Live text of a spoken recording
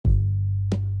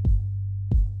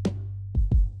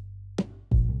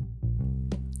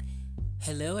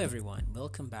Hello, everyone.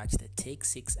 Welcome back to the Take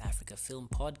 6 Africa Film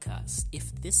Podcast.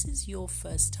 If this is your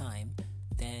first time,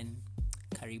 then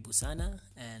Karibu Sana,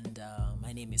 and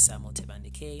my name is Samuel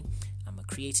Tebandeke. I'm a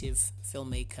creative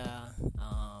filmmaker,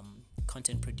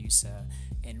 content producer,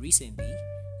 and recently,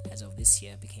 as of this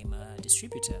year, became a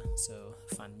distributor. So,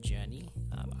 fun journey.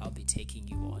 I'll be taking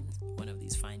you on one of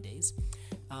these fine days.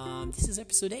 This is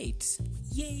episode 8.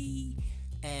 Yay!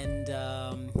 And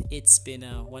it's been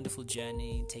a wonderful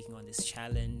journey taking on this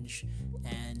challenge.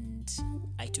 And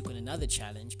I took on another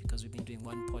challenge because we've been doing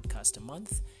one podcast a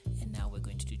month, and now we're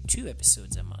going to do 2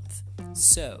 episodes a month.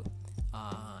 So,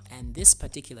 and this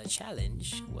particular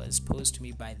challenge was posed to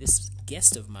me by this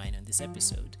guest of mine on this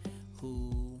episode,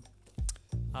 who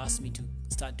asked me to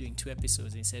start doing 2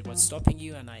 episodes. And he said, "What's stopping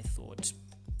you?" And I thought,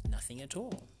 nothing at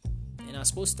all. And I was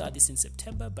supposed to start this in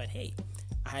September, but hey,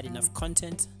 I had enough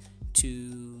content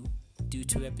to do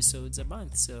 2 episodes a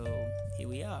month. So here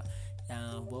we are.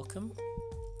 Welcome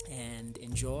and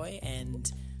enjoy. And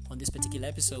on this particular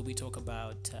episode, we talk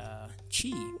about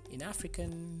Chi in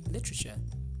African literature.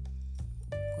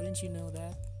 Wouldn't you know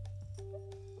that?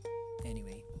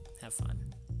 Anyway, have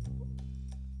fun.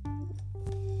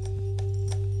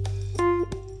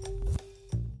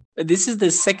 This is the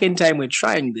second time we're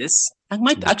trying this. I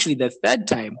might actually the third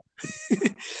time.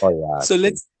 Oh yeah. So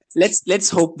let's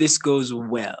hope this goes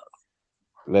well.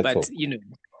 Let's But hope.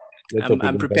 Let's hope we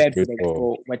I'm don't prepared have to wait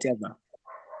for whatever.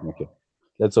 Okay.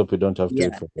 Let's hope we don't have to Yeah.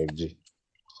 wait for 5G.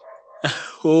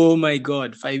 Oh my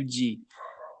God, 5G.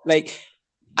 Like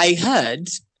I heard.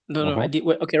 I did.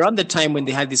 Okay, around the time when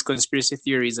they had these conspiracy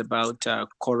theories about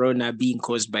Corona being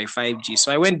caused by 5G,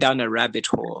 so I went down a rabbit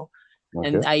hole,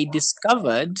 and Okay. I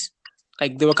discovered,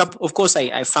 like, there were a couple. Of course,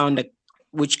 I found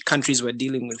which countries were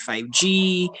dealing with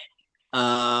 5G,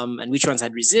 and which ones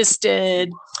had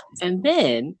resisted. And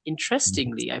then,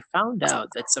 interestingly, I found out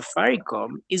that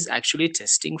Safaricom is actually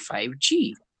testing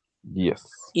 5G Yes.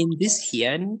 in this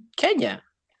here in Kenya.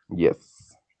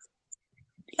 Yes.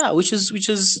 Yeah, which is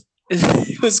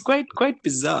it was quite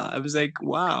bizarre. I was like,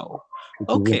 wow,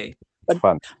 okay. But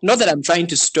Fun. not that I'm trying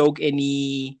to stoke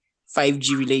any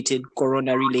 5G related,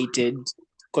 Corona related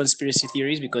conspiracy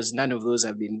theories, because none of those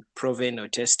have been proven or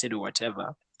tested or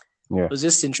whatever. Yeah. It was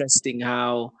just interesting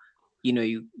how,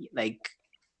 you like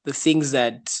the things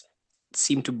that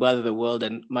seem to bother the world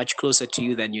and much closer to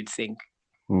you than you'd think.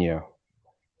 Yeah.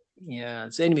 Yeah.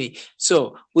 So anyway,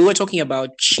 so we were talking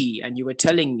about Chi, and you were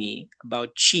telling me about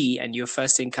Chi and your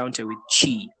first encounter with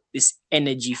Chi, this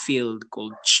energy field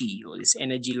called Chi, or this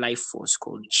energy life force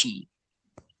called Chi.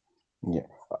 Yeah.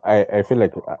 I feel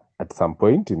like at some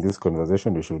point in this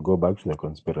conversation we should go back to the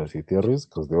conspiracy theories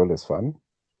because they're always fun.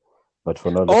 But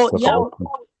for now, let's talk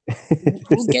about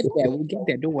we'll get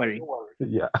there. Don't worry.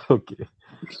 Yeah. Okay.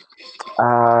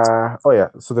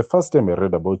 So the first time I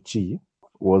read about Chi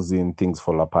was in Things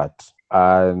Fall Apart,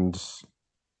 and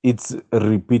it's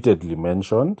repeatedly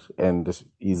mentioned and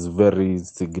is very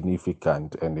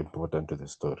significant and important to the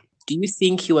story. Do you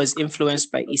think he was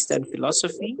influenced by Eastern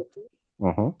philosophy?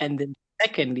 Mm-hmm. And then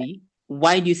secondly,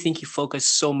 why do you think he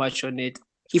focused so much on it?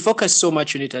 He focused so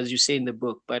much on it, as you say in the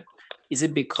book, but is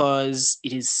it because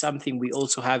it is something we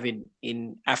also have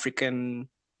in African,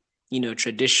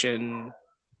 tradition,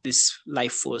 this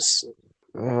life force?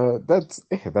 That's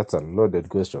a loaded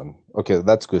question. Okay,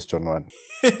 that's question 1.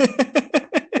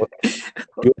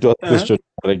 Question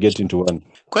I get into 1.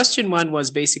 Question 1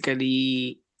 was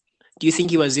basically, do you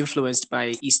think he was influenced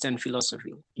by Eastern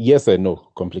philosophy? Yes and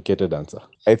no. Complicated answer.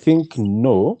 I think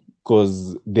no,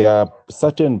 because there are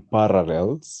certain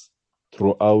parallels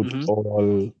throughout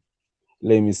all,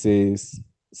 let me say,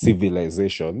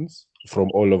 civilizations from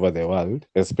all over the world,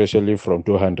 especially from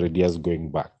 200 years going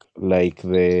back, like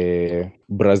the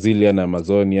Brazilian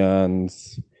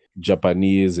Amazonians,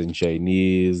 Japanese and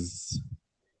Chinese,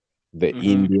 the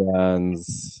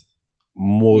Indians,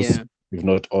 most, if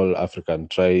not all, African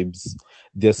tribes.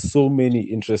 There's so many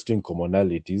interesting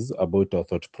commonalities about our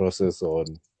thought process on,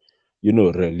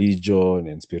 religion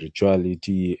and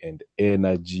spirituality and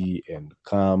energy and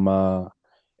karma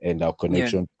and our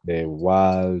connection to the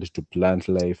world, to plant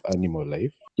life, animal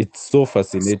life. It's so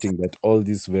fascinating that all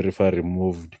these very far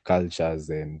removed cultures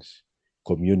and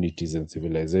communities and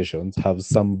civilizations have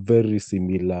some very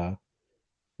similar,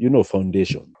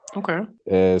 foundation.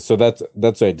 Okay. So that's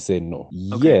why I'd say no.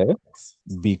 Okay. Yes,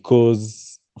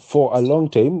 because for a long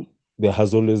time, there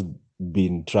has always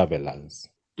been travelers.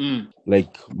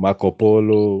 Like Marco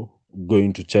Polo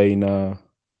going to China,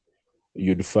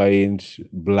 you'd find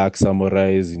black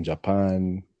samurais in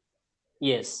Japan.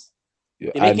 Yes.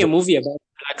 They're making a movie about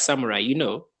Black Samurai,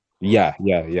 Yeah.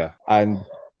 And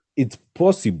it's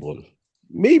possible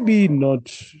maybe not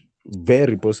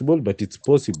very possible, but it's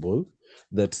possible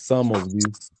that some of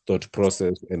these thought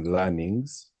process and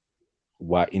learnings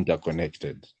were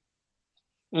interconnected.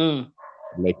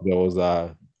 Like there was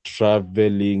a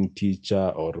traveling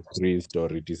teacher or priest or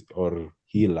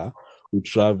healer who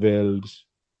traveled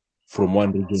from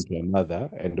one region to another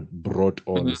and brought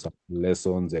on some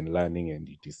lessons and learning and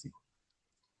etc.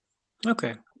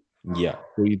 Okay. Yeah.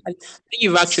 So I think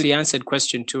you've actually answered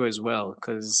question 2 as well,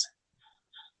 because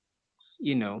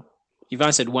you've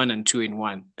answered 1 and 2 in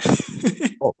one.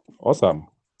 Oh, awesome.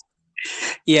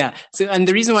 Yeah. So, and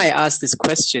the reason why I asked this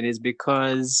question is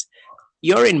because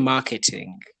you're in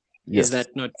marketing. Yes. Is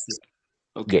that not true?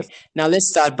 Okay. Yes. Now let's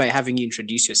start by having you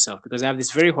introduce yourself, because I have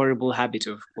this very horrible habit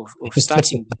of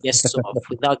starting guests off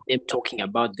without them talking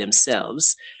about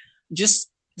themselves. Just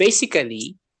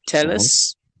basically tell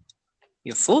us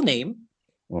your full name,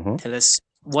 tell us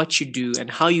what you do and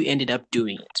how you ended up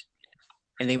doing it.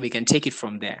 And then we can take it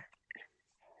from there.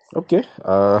 Okay.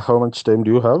 How much time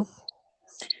do you have?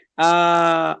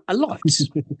 A lot.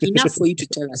 Enough for you to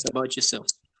tell us about yourself.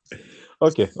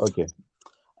 Okay.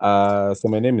 So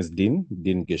my name is Dean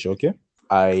Geshoke.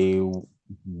 I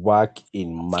work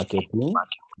in marketing,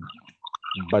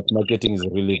 but marketing is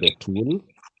really the tool.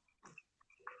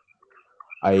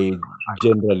 I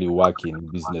generally work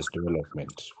in business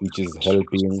development, which is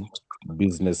helping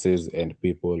businesses and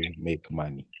people make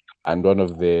money. And one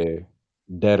of the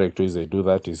direct ways I do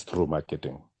that is through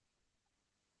marketing.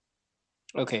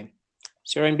 Okay.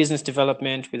 So you're in business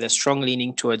development with a strong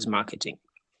leaning towards marketing.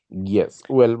 Yes.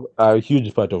 Well, a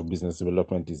huge part of business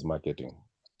development is marketing.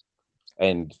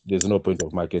 And there's no point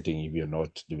of marketing if you're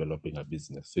not developing a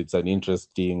business. So it's an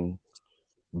interesting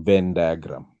Venn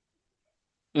diagram.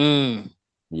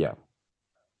 Yeah.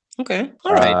 Okay.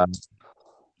 All right.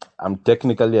 I'm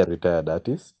technically a retired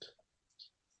artist.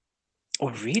 Oh,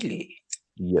 really?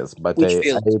 Yes, but Which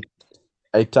field?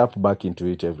 I tap back into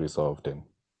it every so often.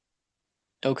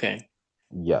 Okay.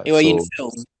 Yeah. You were in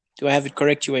film. Do I have it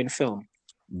correct? You were in film?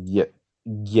 Yeah.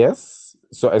 Yes.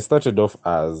 So I started off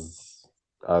as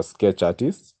a sketch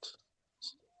artist.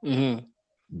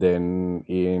 Then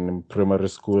in primary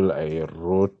school, I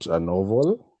wrote a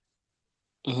novel.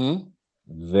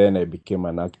 Then I became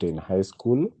an actor in high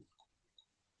school.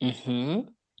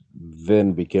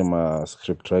 Then became a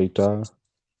scriptwriter.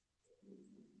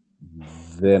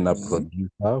 Then a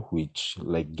producer, which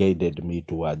like guided me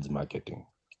towards marketing.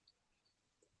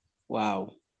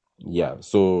 Wow. Yeah.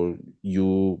 So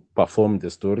you perform the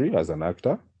story as an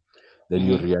actor, then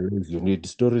you realize you need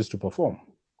stories to perform.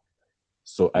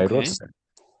 So I wrote them.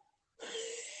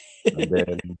 And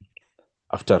then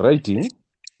after writing,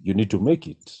 you need to make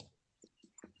it.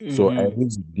 So I really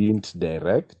didn't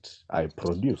direct, I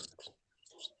produced.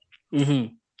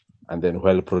 And then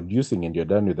while producing and you're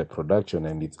done with the production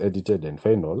and it's edited and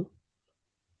final,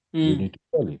 you need to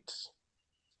sell it.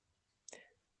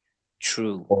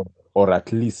 True. Or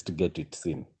at least get it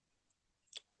seen.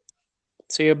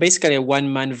 So you're basically a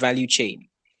one-man value chain.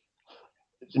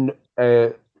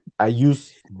 I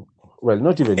used, well,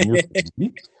 not even used to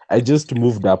be. I just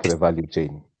moved up the value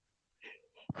chain.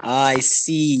 I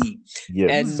see. Yes.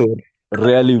 And so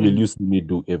rarely will you see me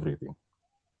do everything.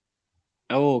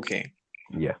 Oh, okay.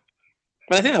 Yeah.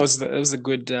 But I think that was a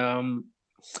good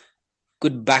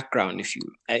good background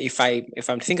if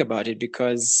I'm to think about it,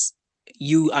 because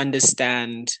you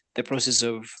understand the process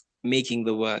of making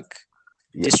the work,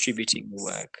 distributing the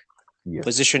work,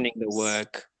 positioning the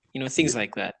work, things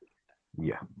like that.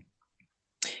 Yeah.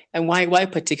 And why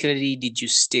particularly did you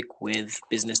stick with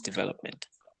business development?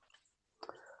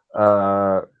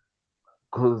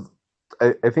 Because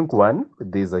I think one,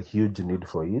 there's a huge need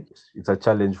for it. It's a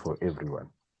challenge for everyone.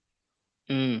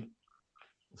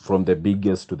 From the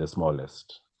biggest to the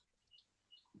smallest.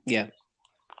 Yeah.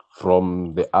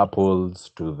 From the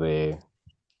Apples to the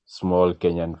small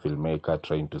Kenyan filmmaker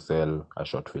trying to sell a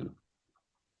short film.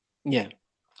 Yeah.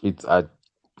 It's a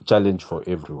challenge for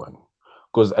everyone.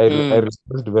 Because I realized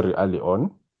very early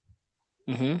on,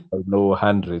 I know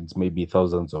hundreds, maybe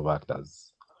thousands of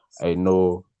actors. I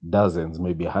know dozens,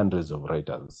 maybe hundreds of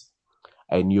writers.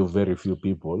 I knew very few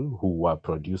people who were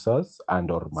producers and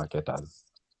or marketers.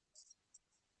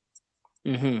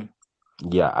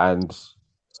 Yeah, and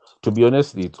to be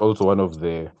honest, it's also one of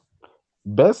the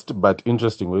best but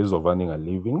interesting ways of earning a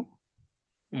living.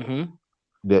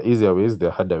 There are easier ways, there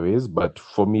are harder ways, but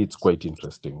for me, it's quite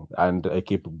interesting. And I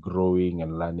keep growing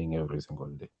and learning every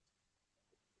single day.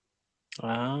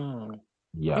 Wow.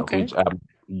 Yeah, okay. Which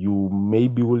you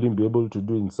maybe wouldn't be able to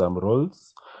do in some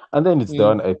roles. And then it's the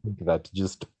one I think that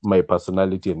just my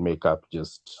personality and makeup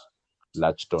just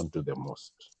latched onto the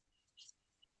most.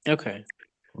 Okay.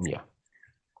 Yeah.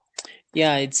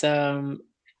 Yeah, it's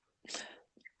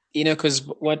because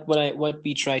what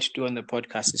we try to do on the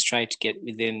podcast is try to get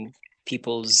within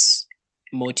people's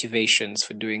motivations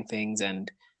for doing things,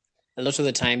 and a lot of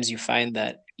the times you find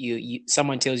that you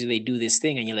someone tells you they do this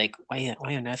thing and you're like, why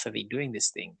on earth are they doing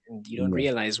this thing, and you don't Yeah.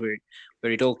 realize where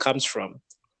it all comes from.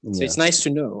 So Yeah. it's nice to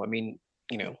know. I mean,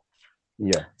 Yeah.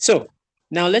 so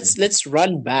now let's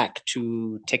run back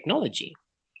to technology,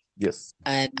 Yes.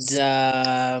 and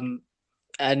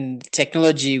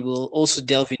technology will also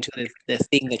delve into the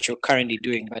thing that you're currently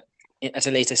doing, but at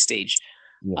a later stage.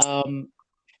 Yes.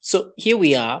 So here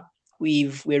we are.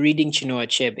 We're reading Chinua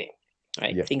Achebe,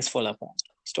 right? Yeah. Things fall apart.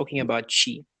 He's talking about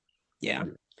chi. Yeah.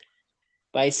 Yeah.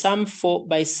 By some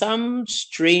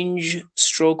strange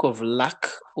stroke of luck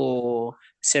or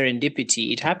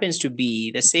serendipity, it happens to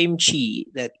be the same chi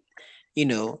that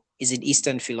is in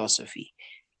Eastern philosophy.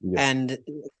 Yes. And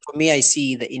for me, I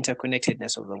see the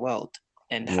interconnectedness of the world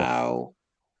and Yeah.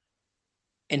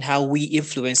 how we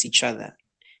influence each other.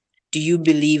 Do you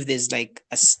believe there's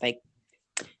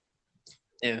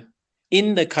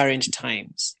in the current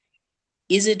times,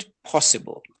 is it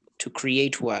possible to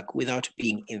create work without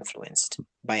being influenced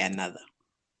by another?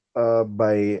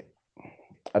 By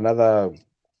another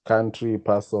country,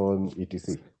 person,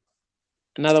 etc.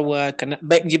 Another work,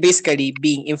 but you're basically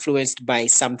being influenced by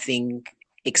something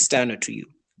external to you.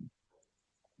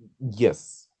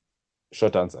 Yes.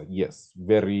 Short answer, yes.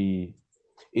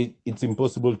 It's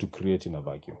impossible to create in a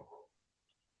vacuum.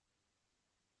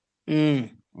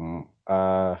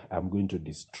 I'm going to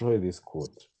destroy this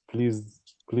quote. Please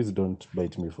don't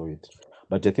bite me for it.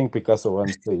 But I think Picasso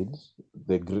once said,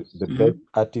 the best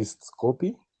artist's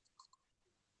copy.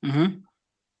 And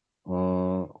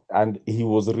he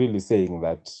was really saying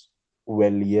that,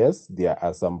 well, yes, there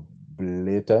are some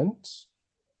blatant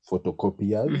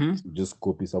photocopiers who just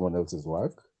copy someone else's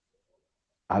work.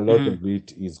 A lot of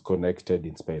it is connected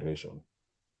inspiration.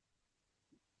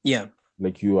 Yeah.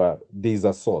 Like there's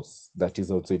a source that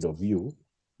is outside of you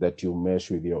that you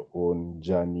mesh with your own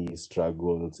journey,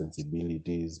 struggle,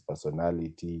 sensibilities,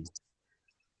 personality,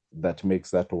 that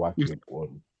makes that work your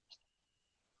own.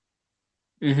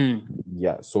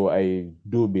 Yeah, so I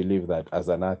do believe that as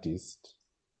an artist,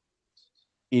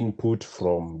 input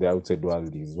from the outside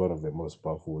world is one of the most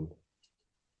powerful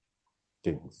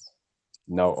things.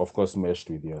 Now, of course, meshed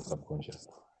with your subconscious.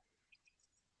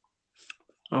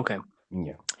 Okay.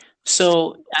 Yeah.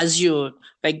 So as you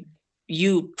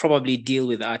probably deal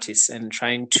with artists and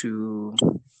trying to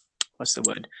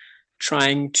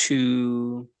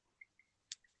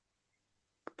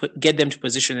get them to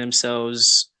position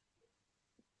themselves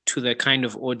to the kind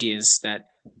of audience that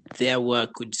their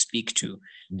work could speak to.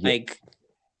 Yeah. Like,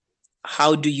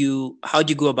 how do you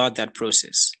go about that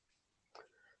process?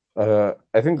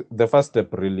 I think the first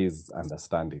step really is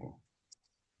understanding.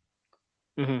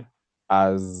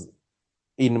 As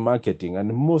in marketing,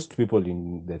 and most people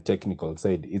in the technical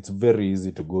side, it's very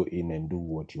easy to go in and do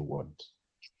what you want.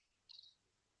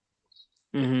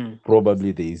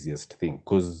 Probably the easiest thing,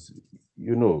 because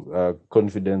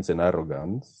confidence and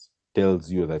arrogance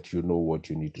tells you that you know what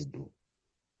you need to do.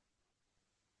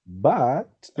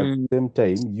 But at the same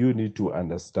time, you need to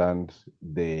understand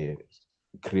the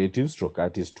creative stroke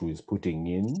artist who is putting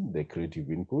in the creative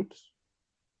input,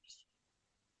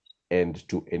 and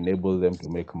to enable them to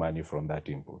make money from that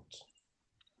input.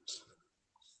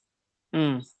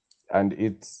 And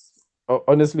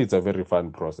honestly, it's a very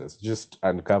fun process, just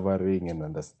uncovering and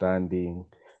understanding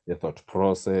the thought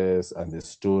process and the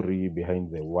story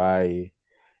behind the why,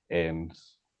 and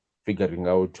figuring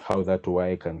out how that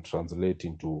why can translate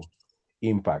into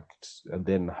impact, and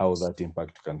then how that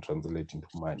impact can translate into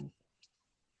money.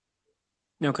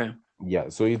 Okay. Yeah,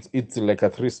 so it's like a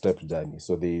 3-step journey.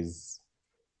 So there's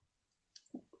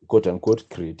quote unquote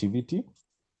creativity,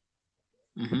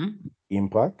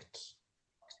 impact,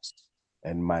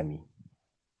 and money.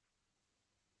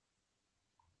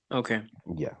 Okay.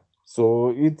 Yeah.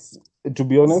 So it's, to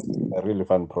be honest, a really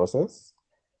fun process.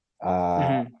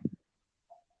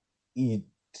 It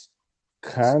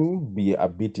can be a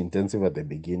bit intensive at the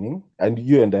beginning, and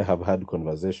you and I have had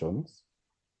conversations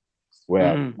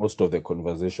where most of the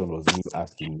conversation was me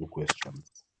asking you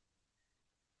questions.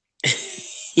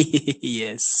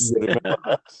 Yes. You remember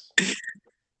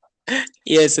that?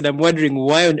 Yes, and I'm wondering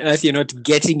why on earth you're not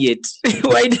getting it.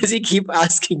 Why does he keep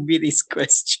asking me these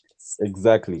questions?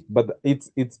 Exactly. But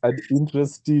it's an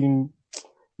interesting,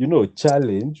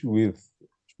 challenge with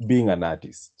being an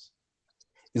artist.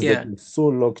 Is that you're so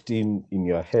locked in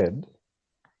your head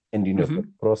and in your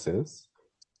process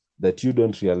that you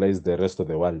don't realize the rest of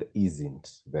the world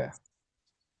isn't there.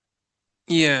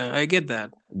 Yeah, I get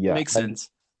that. Yeah. Makes sense.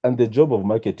 And the job of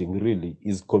marketing really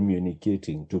is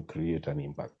communicating to create an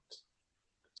impact.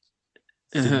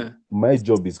 So Uh-huh. my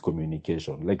job is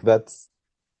communication. Like that's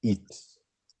it.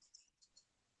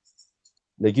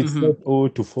 Like it's not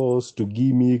to force, to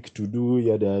gimmick, to do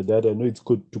yada yada yada. No, it's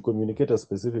good to communicate a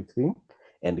specific thing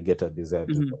and get a desired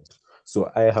result.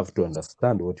 So I have to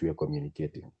understand what we are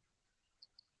communicating.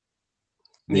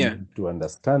 Then Yeah. you have to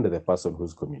understand the person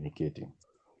who's communicating.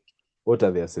 What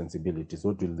are their sensibilities?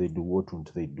 What will they do? What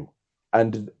won't they do?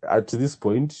 And at this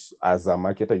point, as a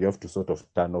marketer, you have to sort of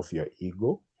turn off your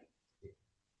ego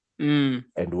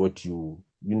and what you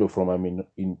know, from an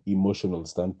emotional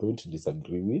standpoint,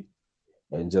 disagree with,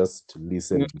 and just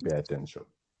listen and pay attention.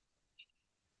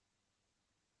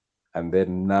 And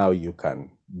then now you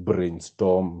can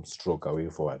brainstorm, stroke a way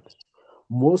forward.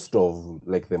 Most of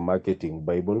like the marketing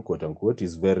Bible, quote unquote,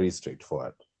 is very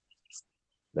straightforward.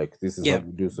 Like this is how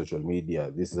you do social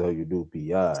media, this is how you do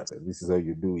PR, this is how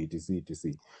you do etc,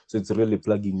 etc. So it's really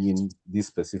plugging in this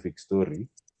specific story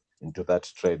into that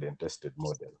tried and tested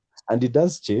model. And it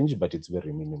does change, but it's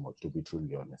very minimal, to be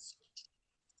truly honest.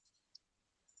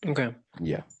 Okay.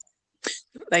 Yeah.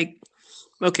 Like,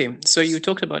 okay, so you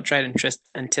talked about tried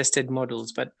and tested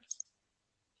models, but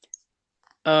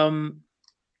have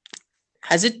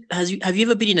you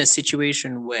ever been in a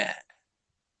situation where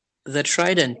the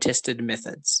tried and tested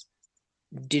methods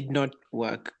did not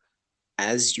work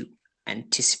as you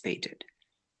anticipated?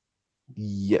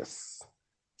 Yes.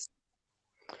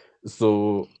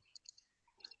 So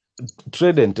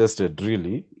tried and tested,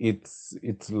 really, it's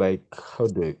like,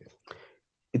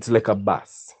 it's like a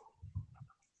bus.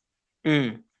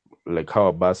 Like how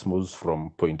a bus moves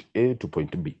from point A to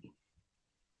point B.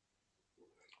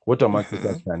 What a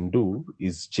marketer can do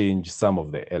is change some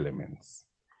of the elements.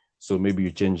 So maybe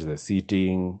you change the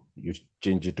seating, you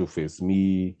change it to face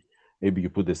me, maybe you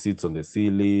put the seats on the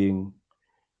ceiling,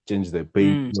 change the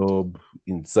paint job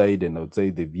inside and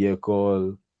outside the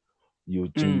vehicle, you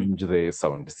change the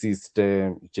sound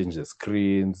system, you change the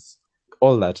screens,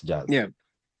 all that jazz. Yeah.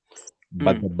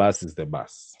 But the bus is the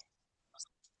bus.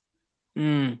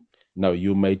 Now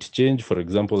you might change, for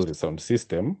example, the sound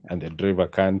system, and the driver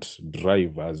can't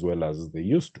drive as well as they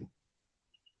used to.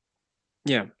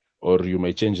 Yeah. Or you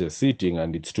might change the seating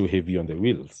and it's too heavy on the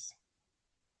wheels.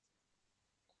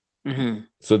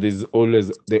 So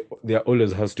there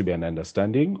always has to be an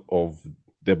understanding of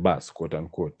the bus, quote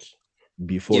unquote,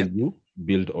 before you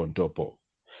build on top of.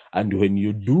 And when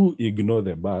you do ignore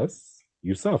the bus,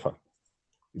 you suffer.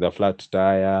 The flat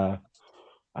tire,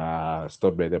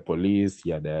 stopped by the police,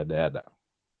 yada yada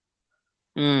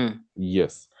yada.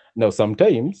 Yes. Now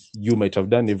sometimes you might have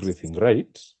done everything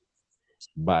right,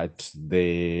 but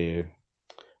the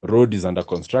road is under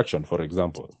construction, for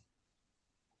example.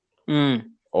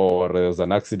 Or there's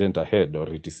an accident ahead, or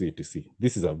etc.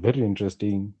 This is a very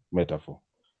interesting metaphor.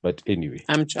 But anyway,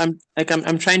 I'm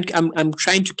trying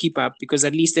to keep up, because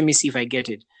at least let me see if I get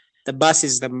it. The bus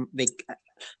is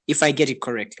if I get it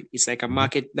correctly, it's like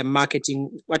the marketing,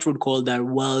 what we'd call the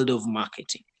world of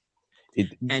marketing.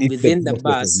 And within the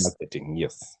bus, marketing,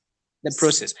 yes, the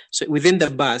process. So within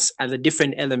the bus are the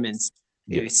different elements.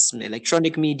 If it's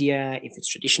electronic media, if it's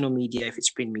traditional media, if it's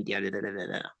print media,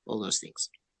 all those things.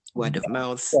 Word of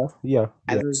mouth. Yeah.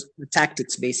 Those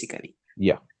tactics, basically.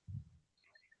 Yeah.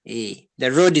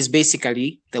 The road is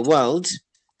basically the world.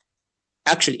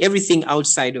 Actually, everything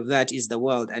outside of that is the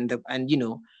world, and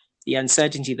the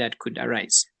uncertainty that could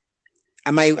arise.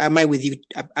 Am I with you?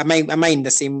 Am I in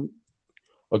the same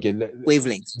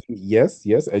wavelength? Yes.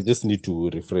 I just need to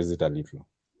rephrase it a little.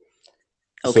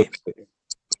 Okay. So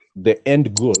the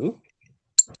end goal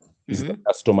is the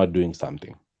customer doing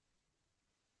something.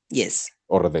 Yes.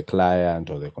 Or the client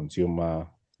or the consumer.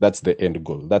 That's the end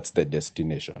goal. That's the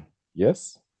destination.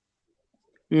 Yes?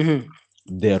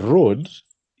 The road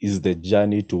is the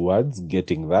journey towards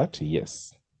getting that.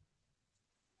 Yes.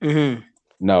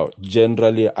 Now,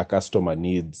 generally, a customer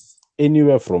needs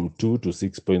anywhere from 2 to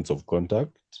 6 points of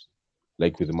contact,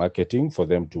 like with marketing, for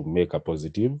them to make a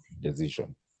positive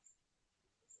decision.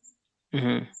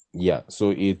 Yeah,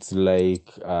 so it's like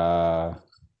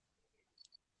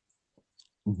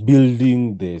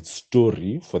building the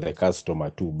story for the customer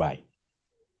to buy.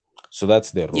 So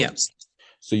that's the road. Yeah.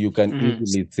 So you can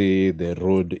easily say the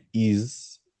road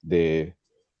is the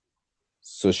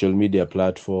social media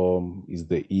platform, is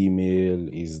the email,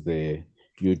 is the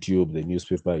YouTube, the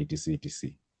newspaper, etc.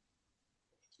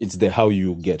 It's the how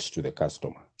you get to the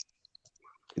customer.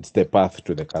 It's the path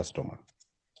to the customer.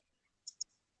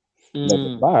 Now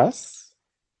the bus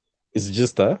is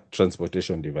just a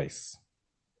transportation device.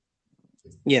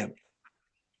 Yeah.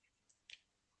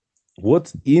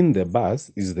 What's in the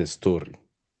bus is the story.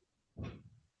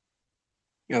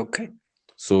 Okay.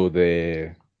 So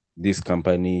this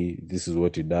company, this is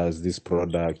what it does, this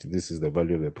product, this is the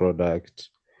value of the product,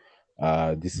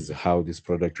 this is how this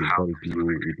product will help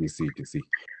you, etc., etc.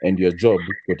 And your job,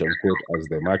 quote unquote, as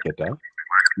the marketer,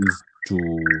 is to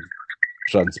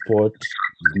transport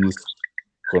this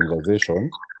conversation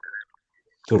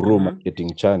through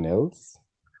marketing channels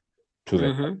to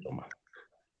the customer.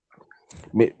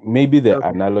 Maybe the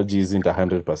analogy isn't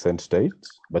 100% tight,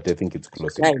 but I think it's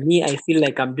close enough. I feel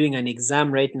like I'm doing an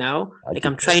exam right now. Like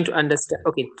I'm trying to understand.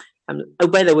 Okay. Oh,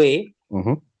 by the way,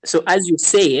 so as you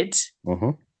say it,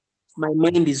 my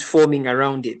mind is forming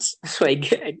around it. So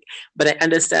but I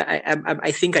understand.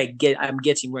 I think I'm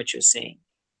getting what you're saying.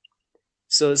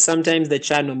 So sometimes the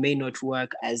channel may not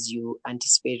work as you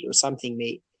anticipate, or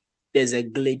there's a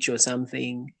glitch or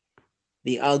something.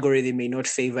 The algorithm may not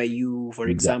favor you. For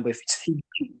example, if it's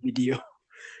video.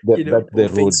 That's the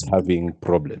road having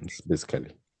problems,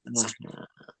 basically.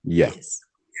 Yeah. Yes.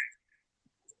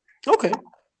 Okay.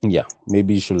 Yeah,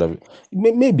 maybe I should have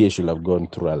gone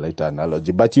through a lighter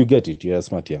analogy, but you get it. You're a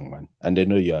smart young man, and I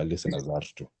know your listeners are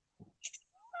too.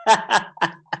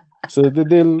 So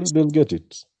they'll get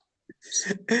it.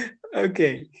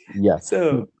 Okay. Yeah.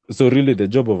 So really, the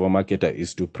job of a marketer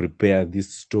is to prepare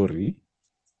this story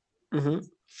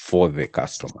for the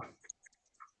customer.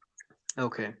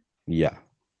 Okay. Yeah.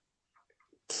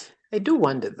 I do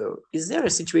wonder though, is there a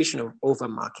situation of over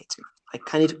marketing? Like,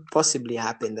 can it possibly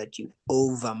happen that you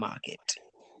over market?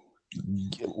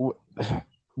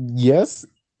 Yes,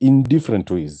 in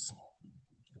different ways.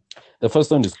 The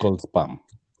first one is called spam,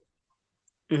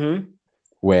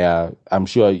 where I'm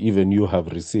sure even you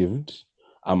have received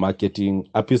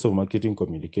a piece of marketing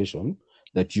communication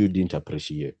that you didn't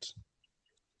appreciate,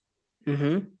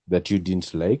 that you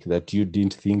didn't like, that you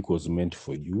didn't think was meant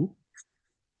for you,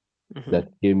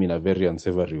 that came in a very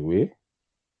unsavory way.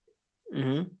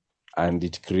 And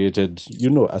it created,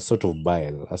 a sort of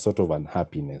bile, a sort of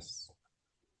unhappiness.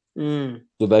 So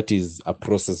that is a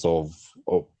process of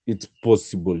it's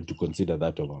possible to consider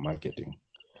that over marketing.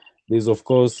 There's, of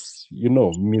course,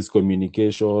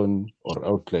 miscommunication or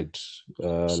outright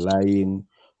lying,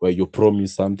 where you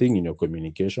promise something in your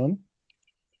communication,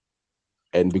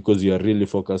 and because you are really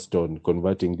focused on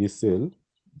converting this sale,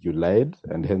 you lied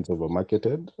and hence over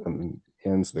marketed, and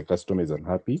hence the customer is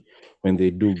unhappy when they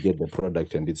do get the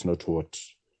product and it's not what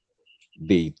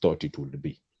they thought it would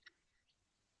be.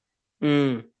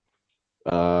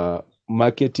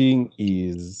 Marketing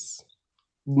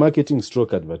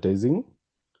stroke advertising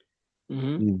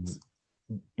is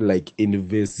like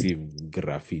invasive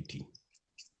graffiti.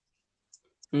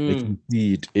 Like you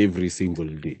see it every single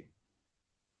day.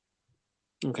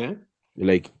 Okay.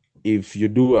 Like if you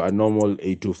do a normal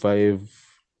 8 to 5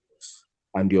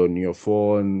 and you're on your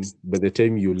phone, by the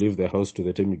time you leave the house to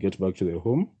the time you get back to the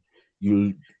home,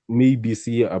 you'll maybe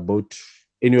see about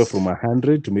anywhere from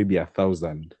 100 to maybe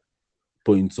 1,000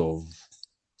 points of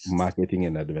marketing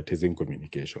and advertising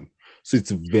communication. So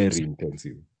it's very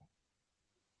intensive.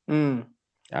 And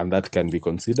that can be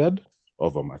considered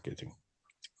over marketing.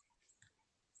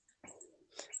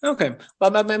 Okay.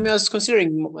 But I was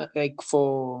considering, like,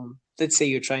 for, let's say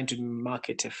you're trying to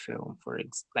market a film,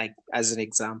 as an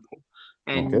example,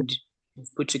 and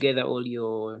put together all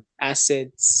your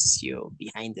assets, your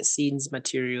behind the scenes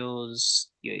materials,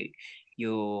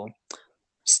 your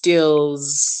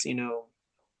stills,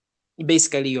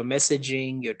 basically your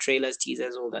messaging, your trailers,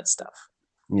 teasers, all that stuff.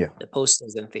 Yeah. The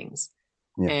posters and things.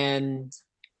 Yeah. And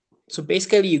so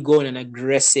basically you go on an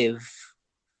aggressive,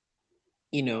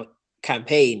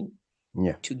 campaign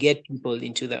to get people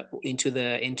into the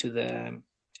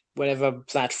whatever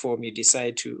platform you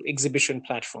decide to, exhibition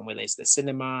platform, whether it's the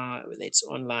cinema, whether it's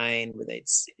online, whether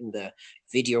it's in the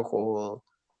video hall,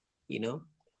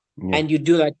 and you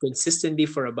do that consistently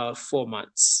for about 4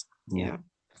 months. Yeah.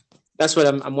 That's what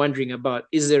I'm wondering about.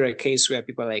 Is there a case where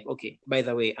people are like, okay, by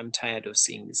the way, I'm tired of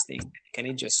seeing this thing. Can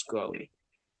it just go away?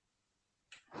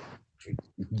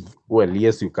 Well,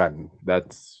 yes, you can.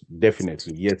 That's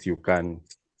definitely, yes, you can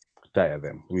tire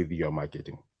them with your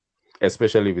marketing,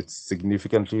 especially if it's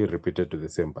significantly repeated to the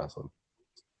same person.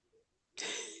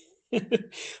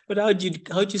 But how do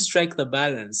you strike the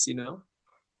balance,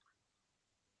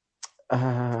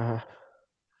 Well,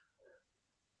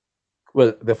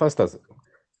 the first,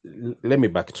 let me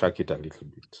backtrack it a little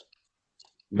bit.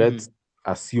 Let's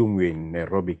assume we're in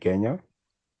Nairobi, Kenya,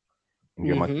 and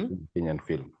you're marketing Kenyan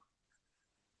film.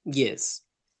 Yes.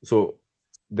 So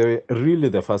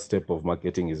the first step of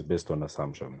marketing is based on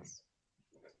assumptions.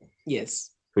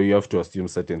 Yes. So you have to assume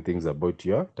certain things about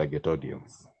your target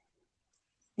audience.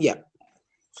 Yeah.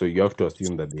 So you have to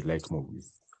assume that they like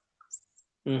movies.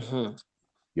 Mm-hmm.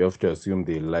 You have to assume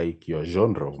they like your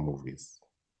genre of movies.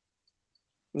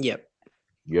 Yep.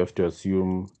 You have to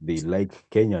assume they like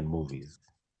Kenyan movies.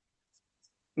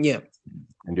 Yeah.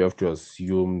 And you have to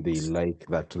assume they like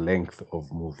that length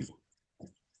of movie.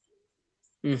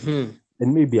 Mm-hmm.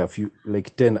 And maybe a few,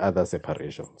 like 10 other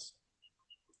separations.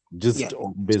 Just Yeah.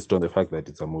 based on the fact that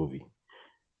it's a movie.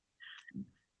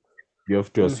 You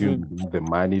have to assume they have the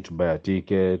money to buy a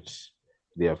ticket.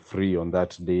 They are free on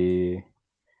that day.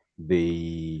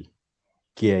 They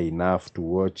care enough to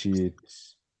watch it.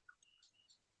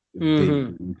 They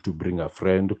need to bring a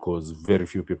friend because very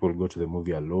few people go to the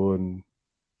movie alone.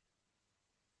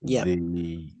 Yeah. They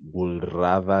would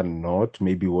rather not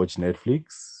maybe watch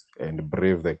Netflix and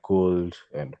brave the cold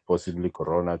and possibly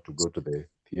Corona to go to the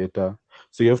theater.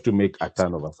 So you have to make a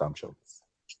ton of assumptions.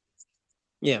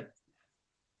 Yeah.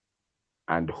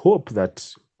 And hope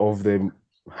that of the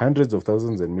hundreds of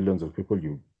thousands and millions of people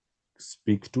you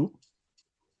speak to,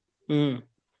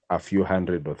 a few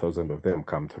hundred or thousand of them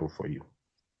come through for you.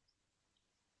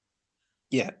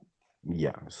 Yeah.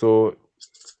 Yeah. So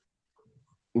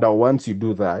now once you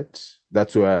do that,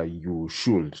 that's where you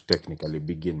should technically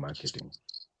begin marketing.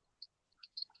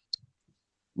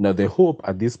 Now the hope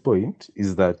at this point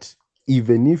is that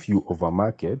even if you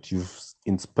overmarket, you've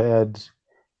inspired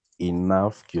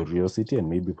enough curiosity and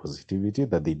maybe positivity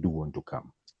that they do want to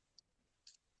come.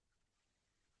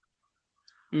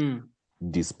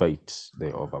 Despite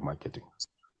the overmarketing.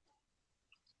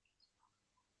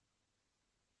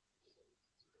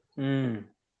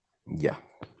 Yeah.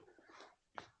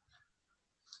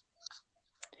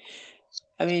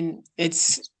 I mean,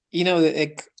 it's,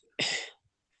 like,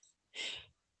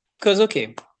 because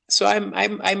so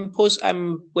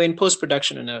we're in post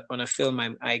production on a film.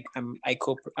 I'm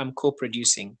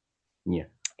co-producing. Yeah.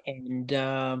 And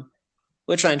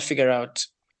we're trying to figure out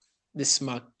this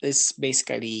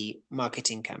basically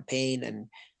marketing campaign and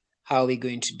how are we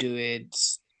going to do it?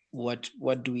 What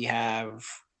do we have?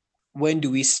 When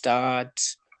do we start?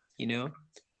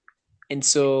 And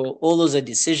so all those are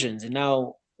decisions. And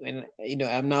now,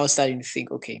 I'm now starting to think,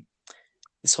 okay,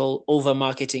 this whole over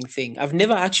marketing thing, I've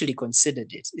never actually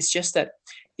considered it. It's just that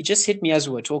it just hit me as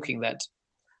we were talking that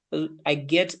I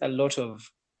get a lot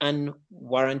of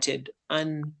unwanted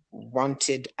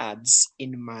ads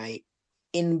in my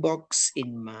inbox,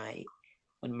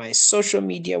 on my social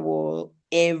media wall,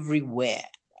 everywhere.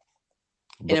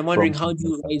 And I'm wondering, how do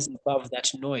you rise above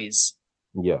that noise?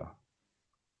 Yeah.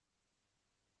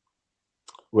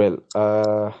 Well,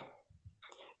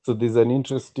 so there's an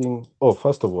interesting,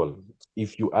 first of all,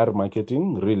 if you are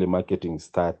marketing, really marketing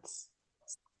starts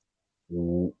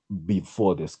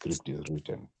before the script is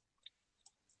written.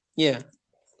 Yeah.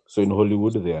 So in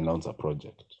Hollywood, they announce a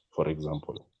project, for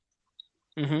example.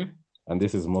 And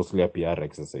this is mostly a PR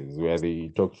exercise where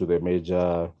they talk to the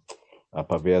major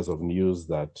purveyors of news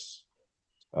that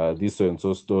this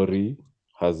so-and-so story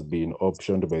has been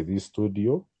optioned by this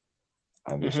studio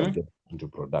and they shall get into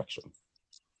production.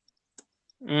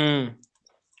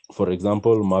 For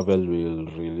example, Marvel will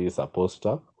release a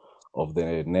poster of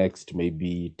the next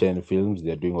maybe 10 films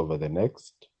they're doing over the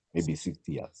next maybe 6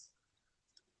 years.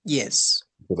 Yes.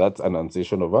 So that's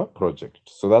annunciation of a project.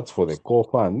 So that's for the core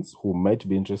fans who might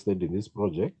be interested in this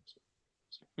project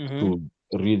to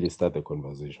really start the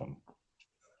conversation.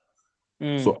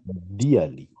 So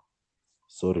ideally,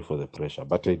 sorry for the pressure,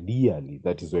 but ideally,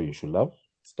 that is where you should have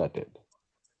started.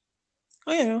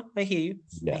 Oh, yeah, I hear you.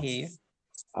 Yes. I hear you.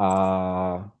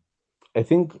 I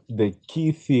think the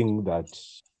key thing that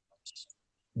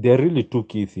there are really two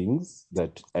key things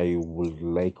that I would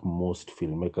like most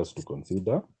filmmakers to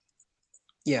consider.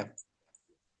 Yeah.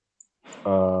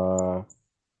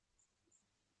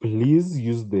 Please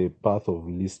use the path of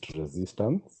least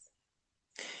resistance.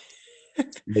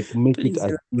 Like make it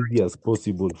as easy as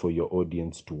possible for your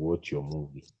audience to watch your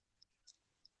movie.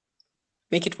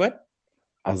 Make it what?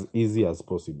 As easy as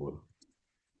possible.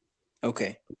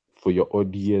 Okay. For your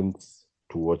audience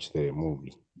to watch the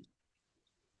movie.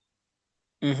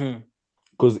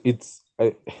 Because it's,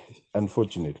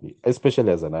 unfortunately,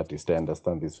 especially as an artist, I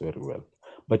understand this very well.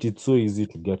 But it's so easy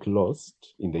to get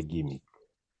lost in the gimmick.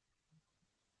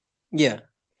 Yeah.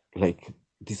 Like,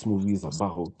 this movie is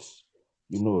about,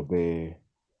 the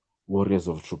warriors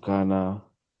of Turkana.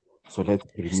 So let's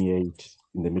premiere it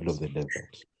in the middle of the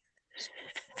desert.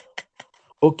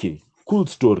 Okay, cool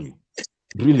story.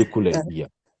 Really cool idea.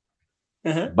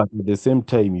 But at the same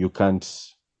time, you can't,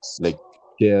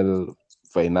 tell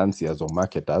financiers or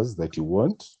marketers that you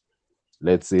want,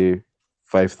 let's say,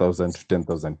 5,000 to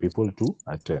 10,000 people to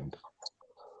attend.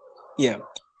 Yeah.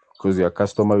 Because your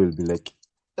customer will be like,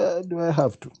 Do I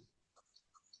have to?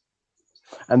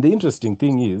 And the interesting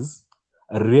thing is,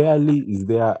 rarely is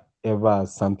there ever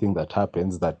something that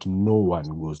happens that no one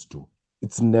goes to.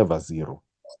 It's never zero.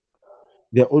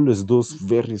 There are always those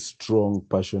very strong,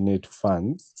 passionate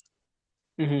fans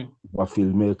Mm-hmm. of a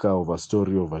filmmaker, of a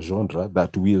story, of a genre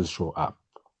that will show up.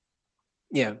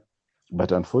 Yeah.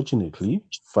 But unfortunately,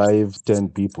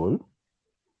 5-10 people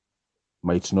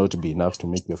might not be enough to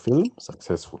make your film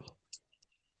successful.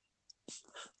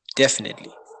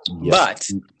 Definitely. Yeah. But,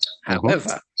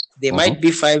 however, there might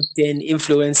be 5-10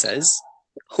 influencers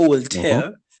who will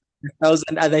tell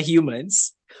 1,000 other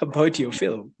humans about your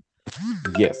film.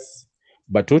 Yes.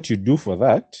 But what you do for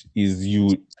that is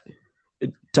you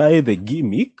tie the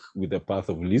gimmick with the path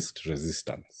of least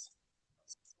resistance.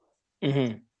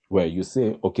 Mm-hmm. Where you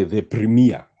say, okay, the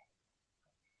premiere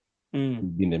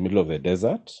Mm. in the middle of the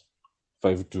desert,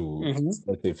 5 to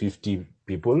let's say 50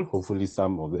 people, hopefully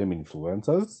some of them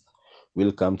influencers,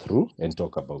 will come through and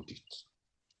talk about it.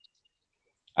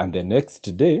 And the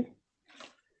next day,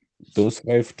 those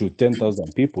 5 to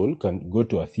 10,000 people can go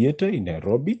to a theater in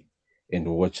Nairobi and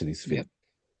watch this film.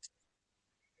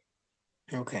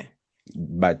 Okay.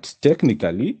 But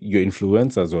technically, your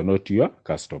influencers are not your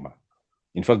customer.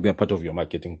 In fact, they're part of your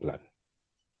marketing plan.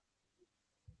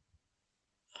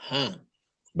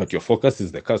 But your focus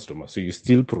is the customer. So you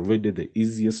still provided the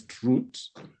easiest route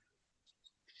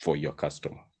for your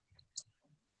customer.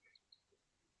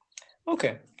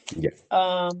 Okay.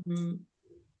 Yeah.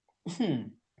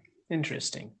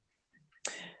 Interesting.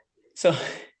 So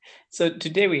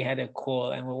today we had a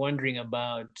call and we're wondering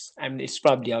about, it's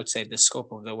probably outside the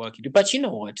scope of the work you do, but you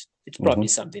know what? It's probably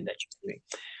something that you're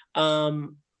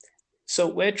doing. So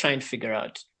we're trying to figure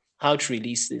out how to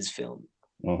release this film.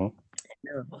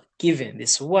 Given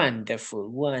this wonderful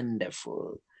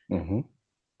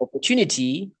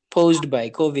opportunity posed by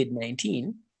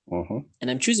COVID-19, and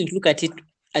I'm choosing to look at it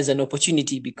as an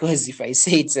opportunity because if I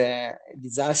say it's a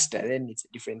disaster, then it's a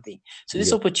different thing. So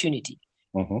this opportunity,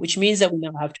 which means that we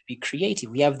now have to be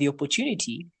creative. We have the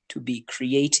opportunity to be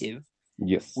creative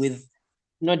with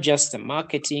not just the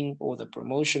marketing or the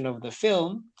promotion of the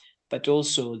film, but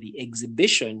also the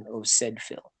exhibition of said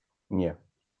film. Yeah.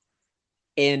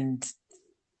 And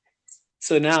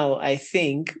so now I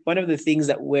think one of the things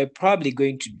that we're probably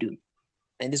going to do,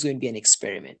 and this is going to be an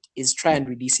experiment, is try and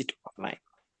release it online.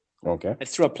 Okay. But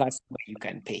through a platform where you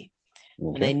can pay.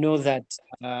 Okay. And I know that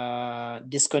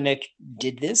Disconnect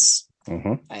did this.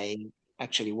 I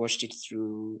actually watched it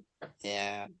through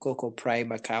their Coco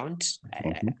Prime account.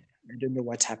 I don't know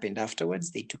what happened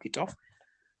afterwards. They took it off.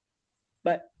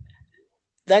 But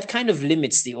that kind of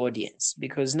limits the audience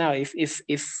because now if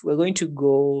we're going to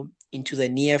go into the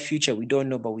near future, we don't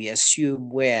know, but we assume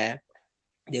where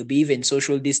there'll be even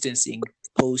social distancing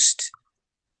post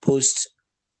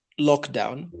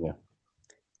lockdown. Yeah.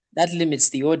 That limits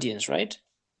the audience, right?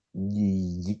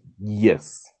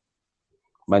 Yes.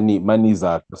 Money is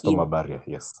a customer barrier,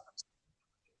 yes.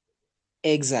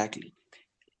 Exactly.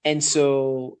 And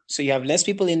so you have less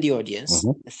people in the audience.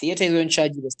 The theater is going to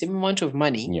charge you the same amount of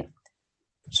money. Yeah.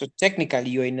 So technically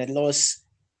you're in a loss,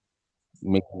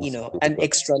 an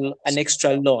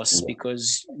extra loss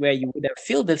because where you would have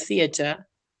filled the theater,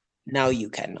 now you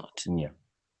cannot. Yeah.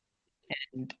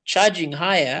 And charging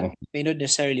higher may not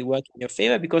necessarily work in your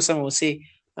favor because someone will say,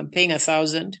 I'm paying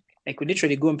 1,000. I could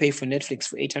literally go and pay for Netflix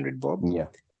for 800 bob. Yeah.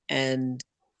 And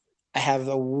I have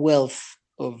a wealth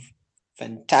of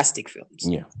fantastic films.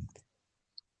 Yeah.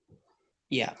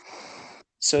 Yeah.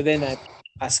 So then I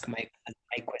ask my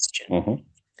question.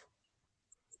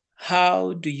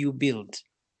 How do you build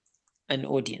an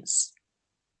audience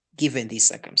given these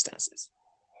circumstances?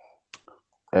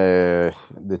 The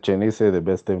Chinese say the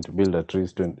best time to build a tree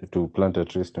is to plant a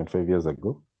tree 25 years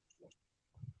ago.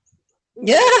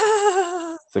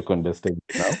 Yeah. Second best time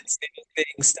now.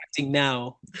 Starting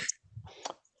now.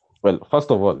 Well,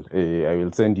 first of all, I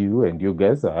will send you and you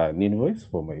guys an invoice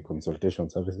for my consultation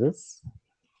services.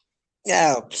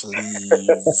 Yeah,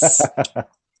 please.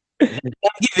 I'm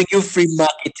giving you free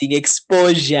marketing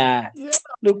exposure. Yeah.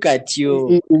 Look at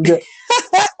you.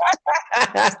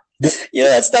 You know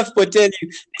that stuff will tell you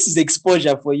this is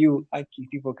exposure for you. Actually,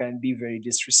 people can be very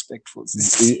disrespectful.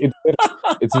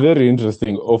 It's very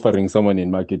interesting offering someone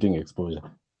in marketing exposure.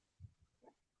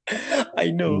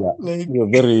 I know. Yeah. You're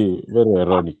very, very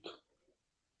ironic.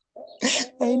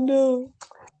 I know.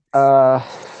 Now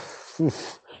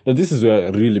this is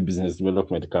where really business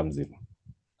development comes in.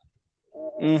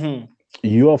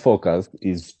 Your focus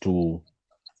is to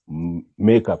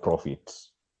make a profit.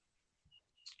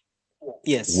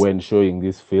 Yes. When showing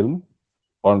this film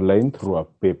online through a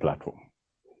pay platform.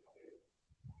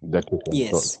 that you control.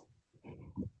 Yes.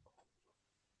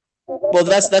 Well,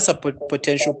 that's a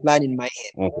potential plan in my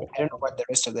head. Okay. I don't know what the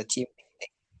rest of the team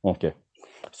think. Okay.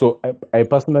 So I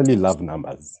personally love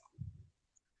numbers.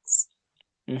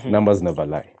 Mm-hmm. Numbers never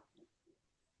lie.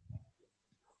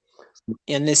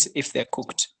 Unless if they're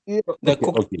cooked. Yeah, The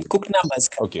okay. cooked numbers.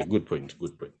 Okay, good point.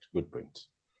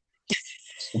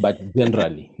 But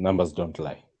generally, numbers don't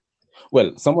lie.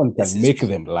 Well, someone This can is make true.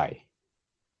 them lie,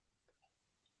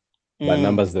 but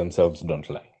numbers themselves don't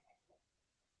lie.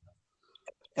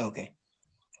 Okay.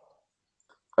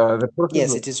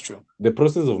 Yes, it is true. The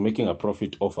process of making a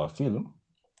profit off a film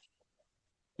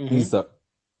is a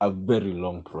very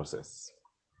long process.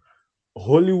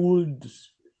 Hollywood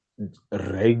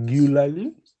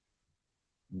regularly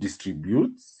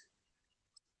distributes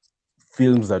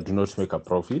films that do not make a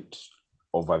profit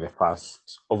over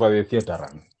the theater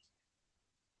run.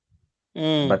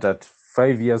 But at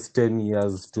 5 years, 10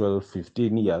 years, 12,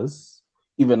 15 years,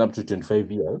 even up to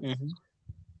 25 years,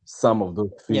 some of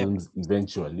those films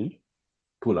eventually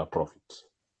pull a profit.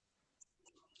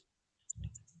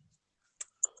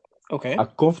 Okay. A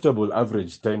comfortable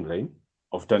average timeline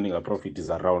of turning a profit is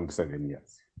around 7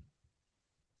 years.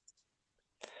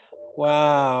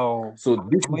 Wow. So I'm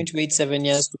going to wait 7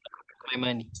 years to make my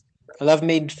money. Well, I've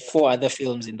made 4 other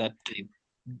films in that time.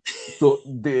 So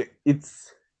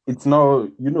it's now,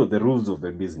 the rules of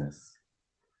the business.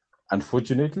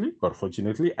 Unfortunately or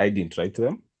fortunately, I didn't write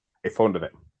them. I found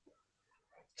them.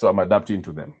 So I'm adapting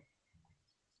to them.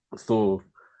 So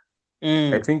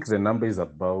I think the number is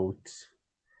about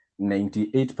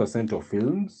 98% of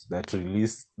films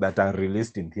that are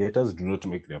released in theaters do not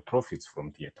make their profits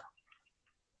from theater.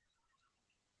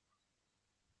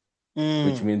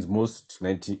 Which means most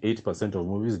 98% of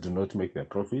movies do not make their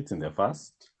profits in the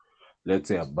first, let's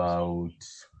say, about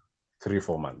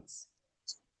 3-4 months.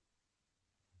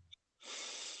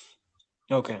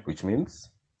 Okay. Which means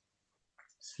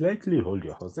slightly hold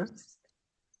your horses.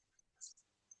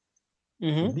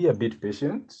 Be a bit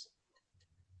patient,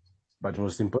 but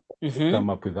most importantly, come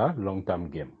up with a long-term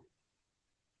game.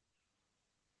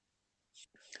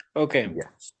 Okay. Yeah.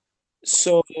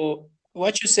 So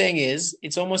what you're saying is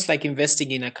it's almost like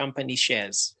investing in a company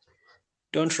shares.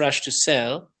 Don't rush to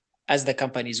sell as the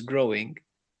company is growing.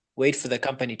 Wait for the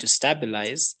company to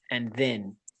stabilize and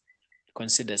then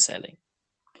consider selling.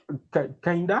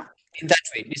 Kinda. In that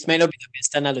way, this might not be the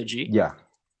best analogy. Yeah.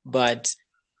 But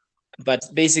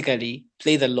basically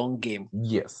play the long game.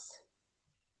 Yes.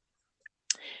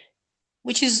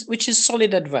 Which is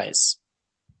solid advice.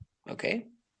 Okay.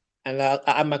 And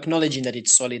I'm acknowledging that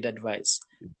it's solid advice.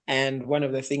 And one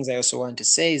of the things I also want to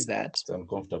say is that it's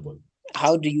uncomfortable.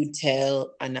 How do you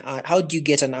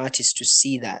get an artist to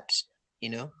see that,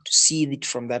 to see it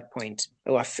from that point,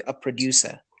 or a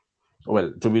producer?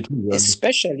 Well, to be true,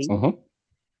 especially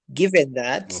given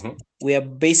that we are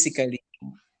basically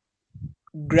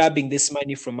grabbing this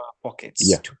money from our pockets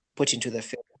to put into the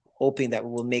film, hoping that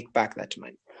we will make back that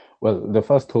money. Well, the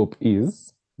first hope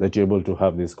is that you're able to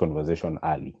have this conversation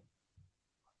early,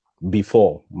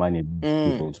 before money in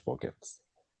people's pockets.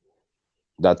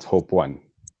 That's hope one.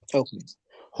 Okay.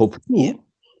 Hope two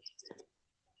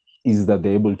is that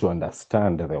they're able to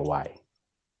understand the why.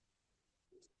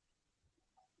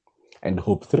 And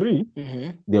hope three,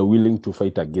 they're willing to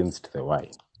fight against the why.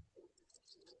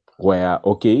 Where,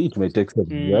 okay, it may take 7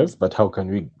 years, but how can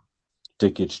we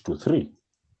take it to 3?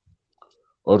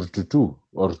 Or to 2?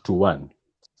 Or to 1?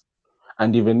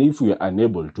 And even if we are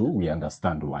unable to, we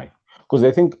understand why. Because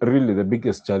I think really the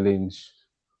biggest challenge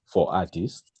for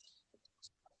artists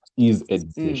is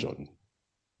education.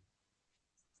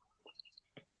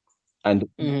 And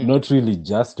not really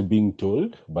just being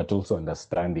told, but also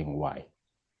understanding why.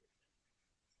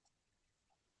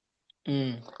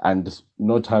 And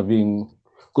not having,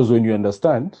 because when you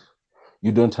understand,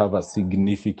 you don't have a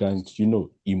significant,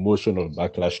 emotional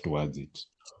backlash towards it.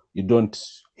 You don't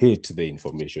hate the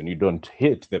information. You don't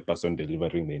hate the person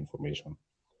delivering the information.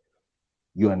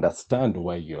 You understand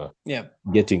why you're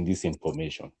getting this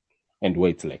information and why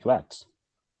it's like that.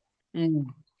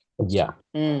 Yeah.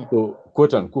 So,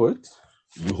 quote unquote,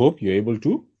 you hope you're able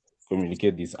to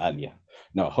communicate this earlier.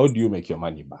 Now, how do you make your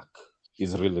money back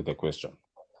is really the question.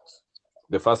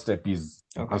 The first step is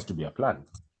there has to be a plan.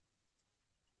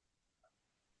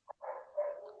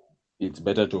 It's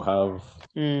better to have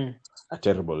a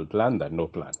terrible plan than no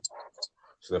plan.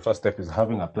 So the first step is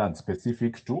having a plan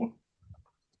specific to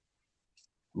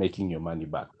making your money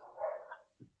back.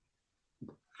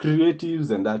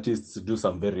 Creatives and artists do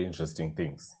some very interesting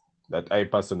things that I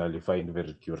personally find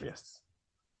very curious.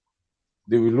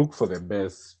 They will look for the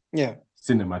best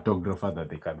cinematographer that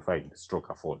they can find, stroke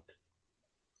afford.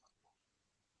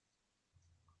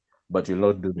 but you'll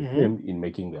not do the same in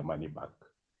making their money back.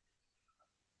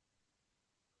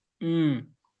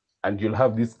 And you'll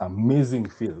have this amazing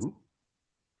film,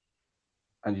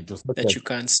 and it was that you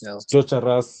can't sell.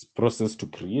 Torturous process to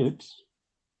create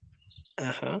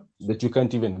that you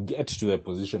can't even get to the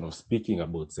position of speaking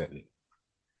about selling.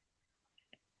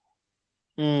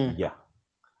 Yeah.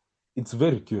 It's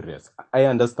very curious. I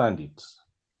understand it,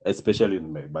 especially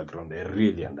in my background. I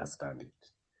really understand it.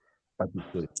 But it's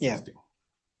so interesting.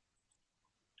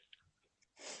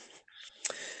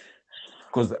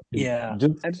 Because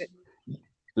just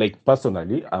like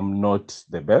personally, I'm not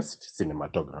the best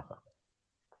cinematographer.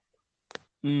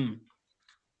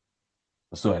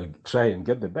 So I'll try and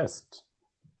get the best.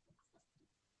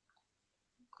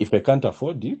 If I can't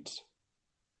afford it,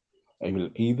 I will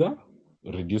either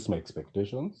reduce my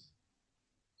expectations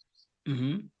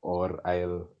or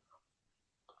I'll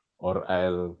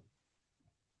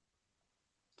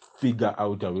figure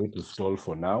out a way to stall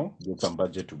for now, get some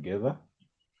budget together,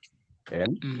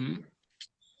 and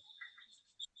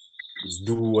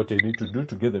do what I need to do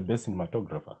to get the best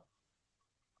cinematographer.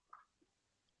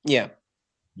 Yeah.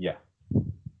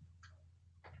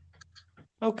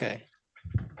 Okay.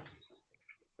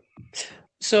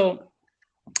 So,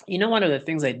 one of the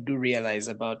things I do realize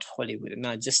about Hollywood,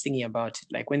 now just thinking about it,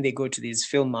 like when they go to these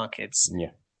film markets,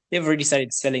 they've already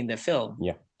started selling the film.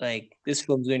 Like this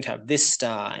film's going to have this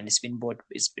star, and it's been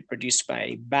produced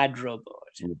by Bad Robot,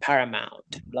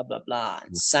 Paramount, blah blah blah,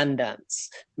 and Sundance,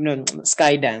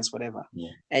 Skydance, whatever.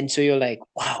 And so you're like,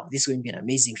 wow, this is going to be an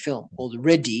amazing film.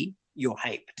 Already you're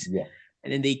hyped.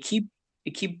 And then they keep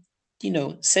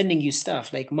sending you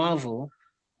stuff like Marvel.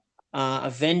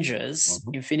 Avengers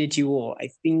Infinity War, I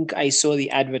think I saw the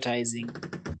advertising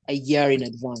a year in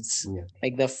advance,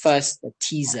 like the first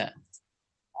teaser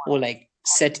or like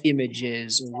set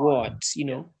images or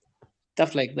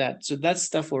stuff like that. So that's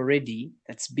stuff already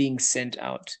that's being sent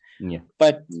out.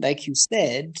 But like you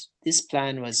said, this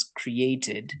plan was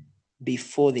created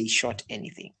before they shot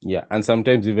anything. And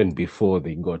sometimes even before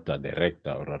they got a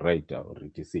director or a writer or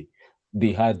etc.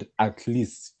 They had at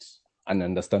least an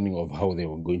understanding of how they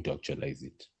were going to actualize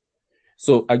it.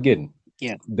 So again,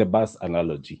 the bus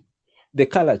analogy. The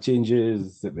color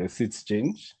changes, the seats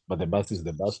change, but the bus is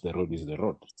the bus, the road is the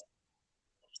road.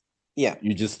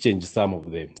 You just change some of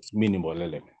the minimal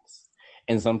elements.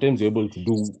 And sometimes you're able to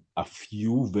do a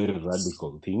few very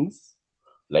radical things,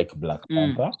 like Black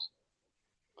Panther.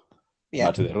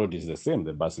 But the road is the same,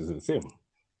 the bus is the same.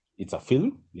 It's a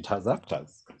film, it has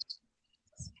actors.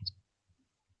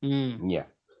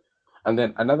 And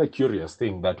then another curious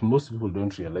thing that most people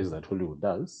don't realize that Hollywood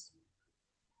does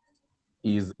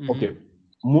is,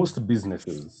 most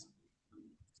businesses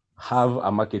have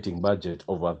a marketing budget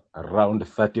of around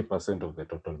 30% of the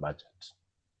total budget.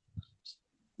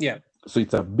 So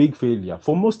it's a big failure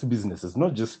for most businesses,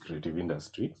 not just creative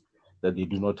industry, that they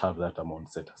do not have that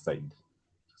amount set aside.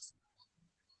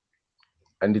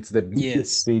 And it's the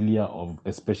biggest failure of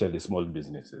especially small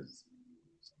businesses.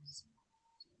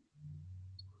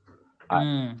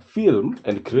 Film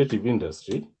and creative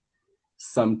industry,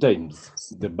 sometimes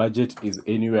the budget is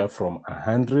anywhere from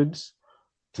 100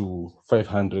 to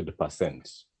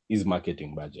 500% is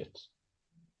marketing budget.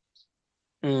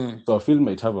 So a film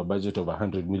might have a budget of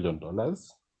 $100 million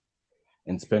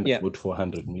and spend about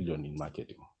 400 million in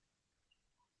marketing.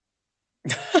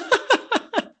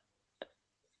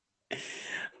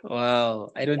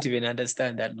 Wow, I don't even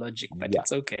understand that logic, but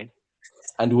it's okay.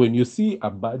 And when you see a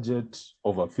budget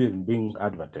of a film being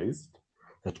advertised,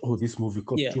 that, this movie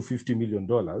cost $250 million,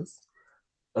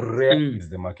 rarely is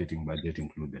the marketing budget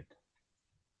included.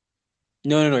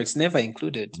 No, it's never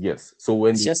included. Yes. So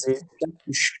when it's just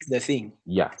to shoot the thing.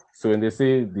 So when they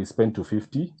say they spent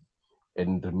 250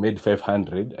 and made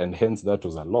 500, and hence that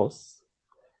was a loss,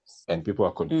 and people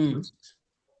are confused,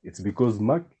 it's because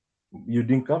you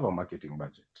didn't cover marketing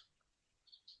budget.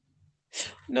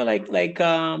 No, like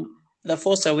The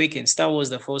Force Awakens, Star Wars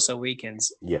The Force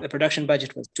Awakens, the production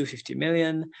budget was $250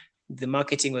 million, the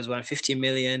marketing was $150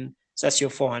 million, so that's your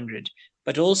 400.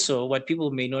 But also what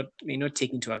people may not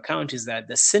take into account is that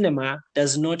the cinema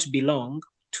does not belong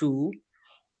to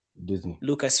Disney,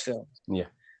 Lucasfilm.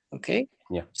 Okay?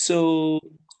 Yeah. So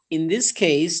in this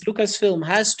case, Lucasfilm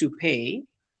has to pay,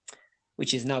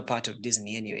 which is now part of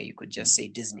Disney anyway, you could just say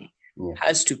Disney,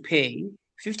 has to pay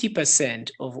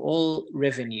 50% of all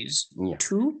revenues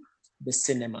to the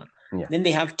cinema. Then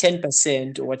they have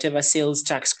 10% or whatever sales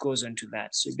tax goes onto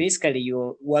that. So basically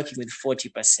you're working with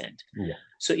 40%.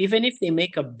 So even if they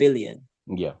make $1 billion,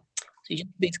 so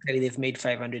basically they've made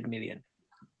 500 million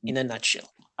in a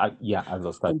nutshell. As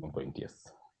a starting point, yes.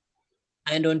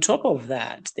 And on top of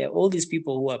that, there are all these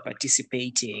people who are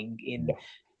participating in,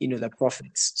 the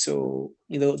profits. So,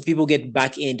 people get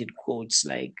back-ended quotes,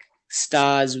 like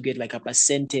stars who get like a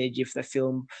percentage if the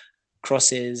film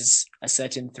crosses a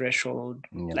certain threshold.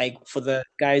 Yeah. Like for the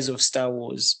guys of Star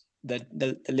Wars,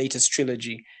 the latest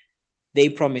trilogy, they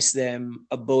promised them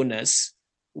a bonus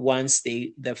once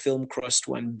the film crossed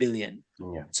 1 billion.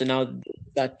 Yeah. So now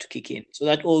that to kick in. So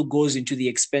that all goes into the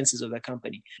expenses of the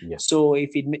company. Yeah. So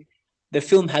if the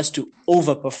film has to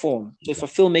overperform. So if a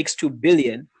film makes 2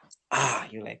 billion,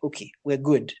 you're like, okay, we're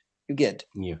good. You get.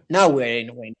 Yeah. Now we're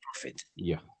in profit.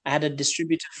 Yeah. I had a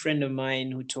distributor friend of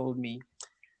mine who told me,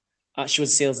 she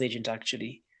was a sales agent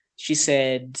actually. She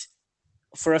said,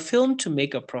 for a film to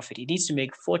make a profit, it needs to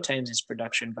make 4 times its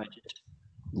production budget.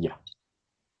 Yeah.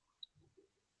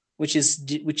 Which is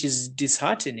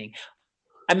disheartening.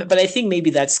 But I think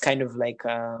maybe that's kind of like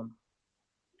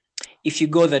if you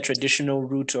go the traditional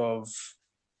route of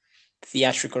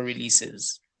theatrical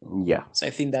releases. Yeah. So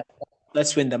I think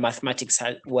that's when the mathematics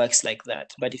works like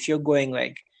that. But if you're going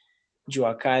like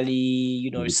Jua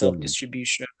Kali,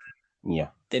 self-distribution,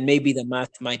 then maybe the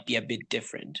math might be a bit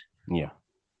different. Yeah.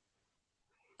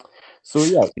 So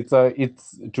yeah,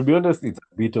 it's to be honest, it's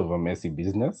a bit of a messy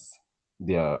business.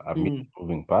 There are many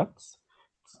moving parts.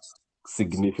 It's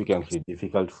significantly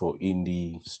difficult for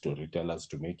indie storytellers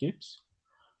to make it.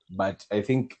 But I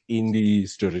think indie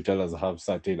storytellers have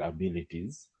certain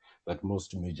abilities that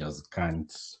most majors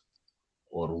can't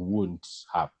or won't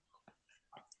have.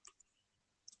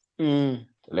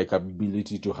 Like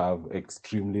ability to have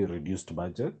extremely reduced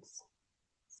budgets.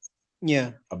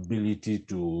 Yeah. Ability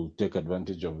to take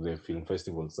advantage of the film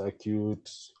festival circuit.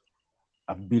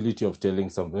 Ability of telling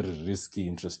some very risky,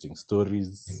 interesting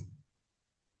stories.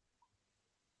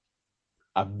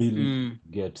 Ability to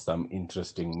get some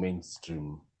interesting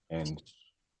mainstream and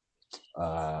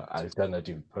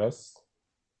alternative press.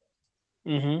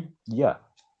 Yeah.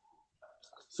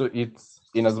 So it's,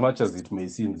 in as much as it may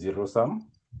seem zero-sum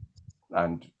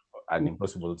and an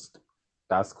impossible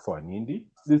task for an indie,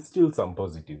 there's still some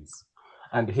positives.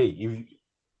 And hey,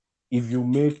 if you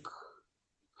make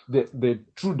the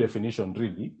true definition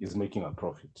really is making a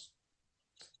profit.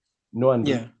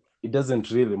 It doesn't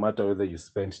really matter whether you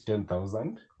spend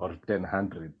 10,000 or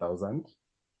 100,000,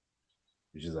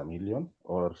 which is $1 million,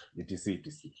 or etc.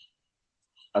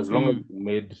 As long as you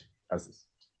made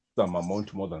some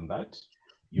amount more than that,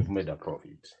 you've made a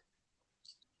profit.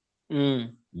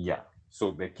 Yeah.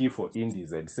 So the key for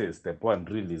indies, I'd say, step one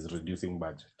really is reducing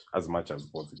budget as much as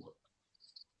possible.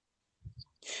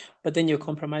 But then you're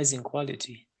compromising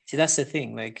quality. See, that's the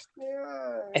thing. Like,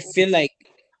 I feel like,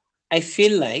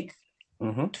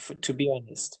 to be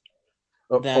honest,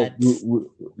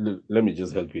 let me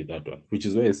just help you with that one, which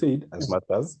is why I said as much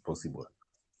as possible.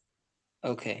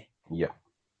 Okay. Yeah.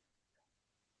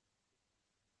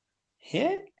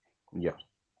 Yeah. Yeah.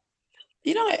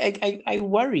 I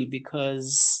worry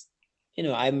because,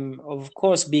 I'm, of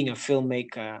course, being a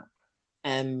filmmaker,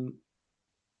 and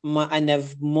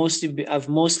I've mostly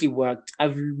worked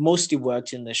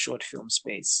in the short film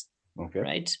space. Okay.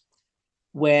 Right?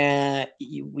 Where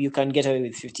you can get away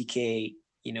with 50K,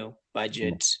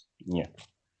 budget. Yeah.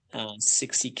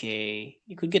 60K,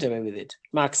 you could get away with it.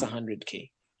 Max 100K.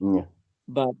 Yeah.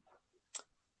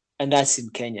 And that's in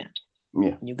Kenya.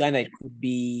 Yeah. In Uganda, it could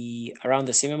be around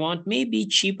the same amount, maybe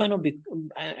cheaper.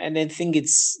 And I think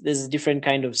there's a different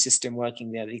kind of system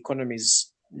working there. The economy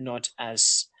is not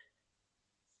as,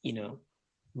 Yeah.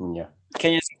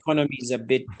 Kenya's economy is a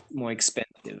bit more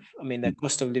expensive. I mean, the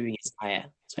cost of living is higher.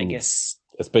 So I guess,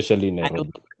 especially in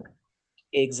Nairobi.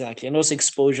 Exactly, and also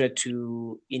exposure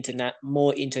to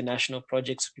more international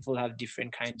projects. People have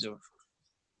different kinds of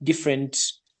basically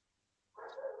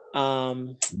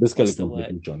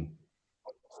competition.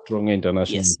 Stronger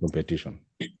international competition.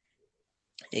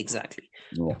 Exactly.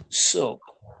 Yeah. So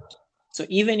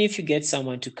even if you get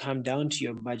someone to come down to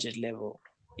your budget level,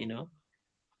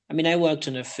 I mean, I worked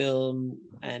on a film,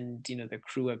 and the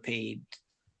crew were paid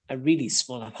a really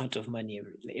small amount of money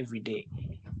every day.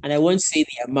 And I won't say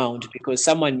the amount because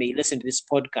someone may listen to this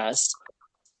podcast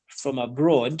from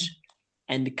abroad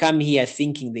and come here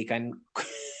thinking they can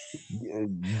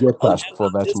get that for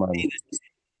that money.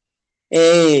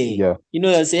 Hey,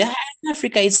 they'll say, in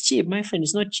Africa it's cheap. My friend,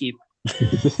 it's not cheap.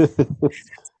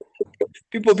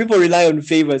 People rely on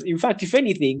favors. In fact, if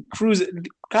anything,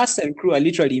 cast and crew are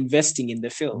literally investing in the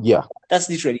film. Yeah. That's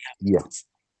literally happening. Yeah.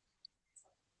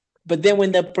 But then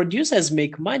when the producers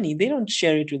make money, they don't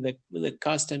share it with the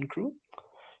cast and crew.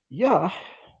 Yeah.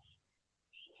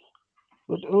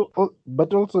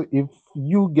 But also, if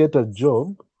you get a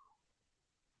job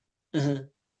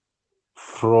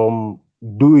from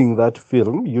doing that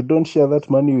film, you don't share that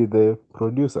money with the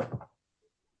producer.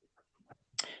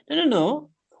 No.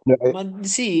 No, But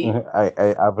see,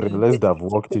 I've realized I've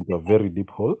walked into a very deep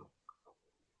hole.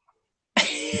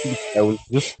 I will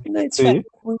just it's say, fine.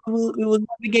 We will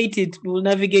navigate it. We will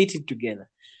navigate it together.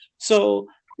 So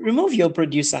remove your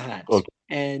producer hat okay,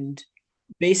 and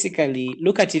basically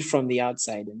look at it from the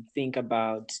outside and think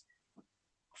about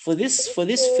for this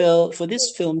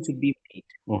film to be made.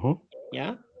 mhm,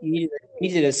 Yeah, you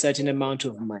needed a certain amount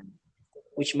of money,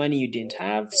 which money you didn't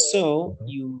have, so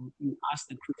you asked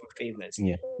the crew for favors.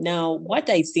 yeah, Now, what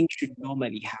I think should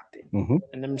normally happen, mhm,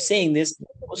 and I'm saying this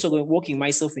also walking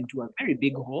myself into a very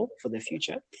big hole for the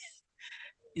future,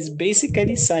 is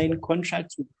basically sign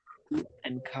contracts with crew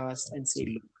and cast and say,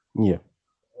 look, yeah,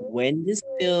 when this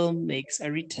film makes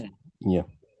a return, yeah,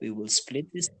 we will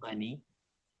split this money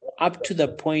up to the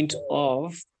point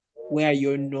of where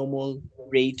your normal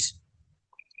rate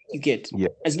you get. yeah,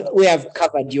 As we have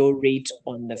covered your rate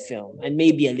on the film and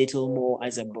maybe a little more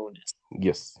as a bonus.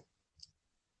 yes,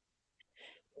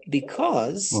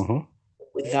 Because mhm,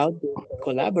 without the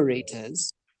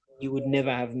collaborators, you would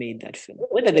never have made that film.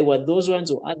 Whether they were those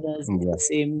ones or others, it's yeah, the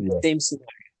same yeah. scenario.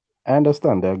 I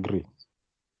understand. I agree.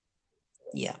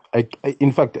 Yeah.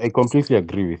 In fact, I completely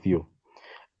agree with you.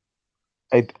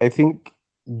 I think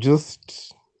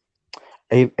just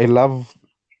I love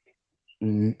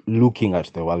looking at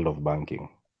the world of banking.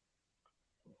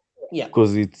 Yeah.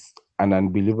 Because it's an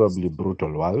unbelievably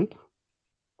brutal world,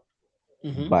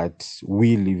 but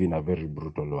we live in a very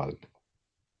brutal world.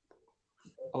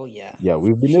 Oh, yeah. Yeah,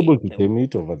 we've been able to tame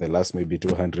it over the last maybe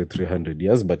 200, 300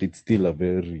 years, but it's still a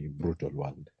very brutal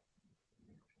world.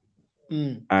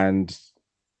 And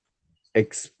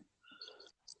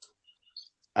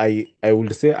I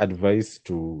would say advice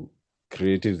to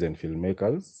creatives and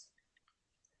filmmakers.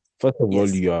 First of all,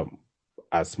 you are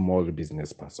a small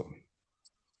business person.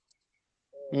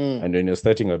 And when you're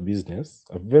starting a business,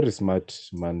 a very smart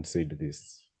man said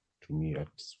this to me at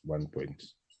one point.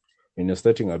 When you're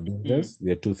starting a business,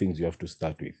 there are two things you have to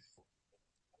start with.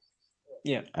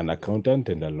 Yeah. An accountant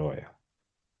and a lawyer.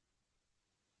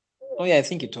 Oh, yeah, I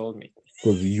think you told me.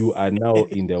 Because you are now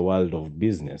in the world of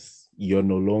business. You're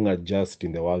no longer just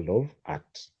in the world of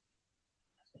art.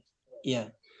 Yeah.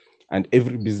 And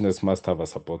every business must have a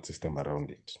support system around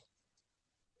it.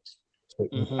 So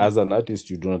as an artist,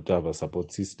 you do not have a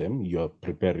support system, you are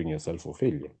preparing yourself for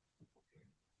failure.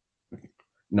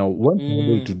 Now, once you're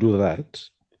able to do that,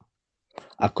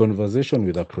 a conversation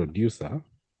with a producer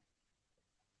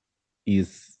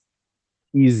is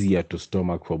easier to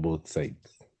stomach for both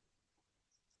sides.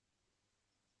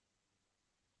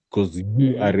 Because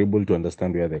you are able to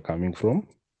understand where they're coming from.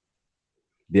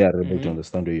 They are able to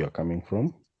understand where you're coming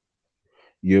from.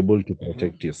 You're able to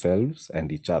protect yourselves and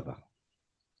each other.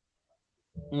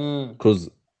 Because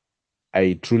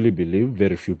I truly believe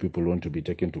very few people want to be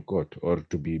taken to court or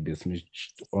to be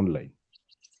besmirched online.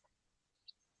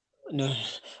 No,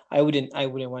 I wouldn't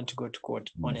want to go to court,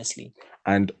 honestly.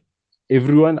 And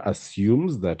everyone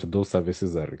assumes that those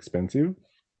services are expensive.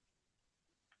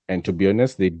 And to be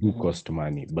honest, they do cost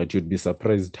money, but you'd be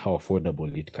surprised how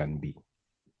affordable it can be.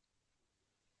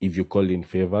 If you call in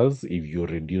favors, if you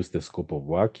reduce the scope of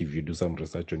work, if you do some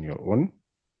research on your own,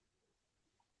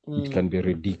 it can be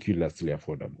ridiculously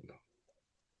affordable.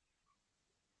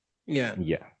 Yeah.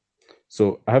 Yeah.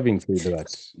 So having said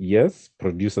that, yes,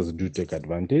 producers do take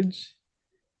advantage,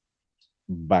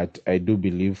 but I do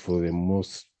believe for the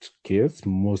most case,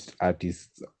 most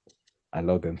artists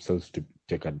allow themselves to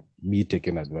be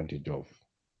taken advantage of.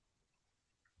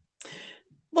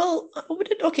 Well,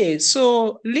 okay,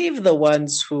 so leave the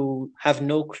ones who have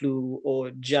no clue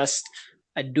or just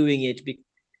are doing it.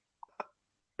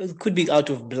 It could be out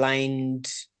of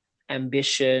blind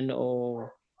ambition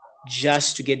or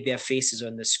just to get their faces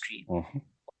on the screen.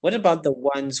 What about the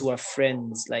ones who are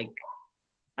friends? Like,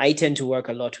 I tend to work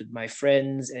a lot with my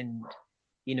friends, and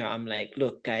I'm like,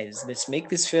 look, guys, let's make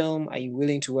this film. Are you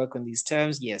willing to work on these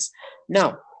terms? Yes.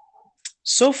 Now,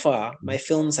 so far, my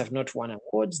films have not won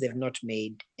awards. They've not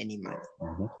made any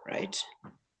money, right?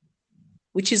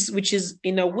 Which is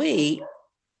in a way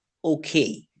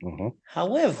okay.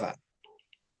 However,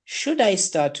 should I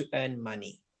start to earn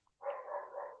money,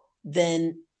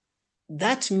 then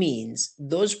that means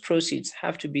those proceeds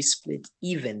have to be split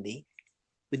evenly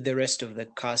with the rest of the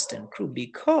cast and crew,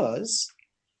 because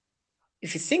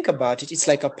if you think about it, it's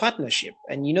like a partnership.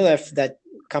 And you know that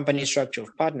company structure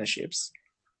of partnerships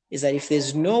is that if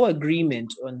there's no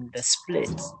agreement on the split,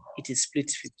 it is split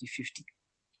 50-50.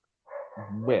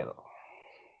 Well,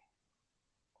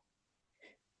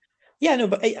 Yeah, no,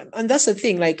 but and that's the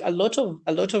thing. Like a lot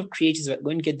of creators are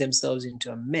going to get themselves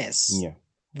into a mess Yeah.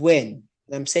 when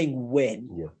I'm saying when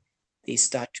Yeah. they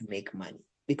start to make money.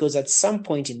 Because at some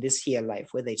point in this here life,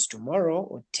 whether it's tomorrow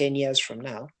or 10 years from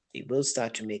now, they will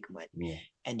start to make money. Yeah.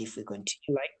 And if we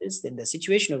continue like this, then the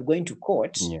situation of going to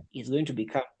court Yeah. is going to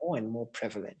become more and more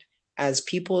prevalent as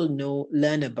people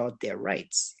learn about their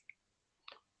rights.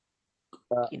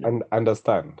 And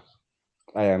understand.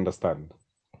 I understand.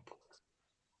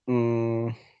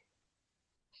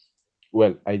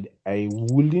 Well, I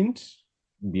wouldn't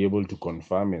be able to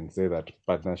confirm and say that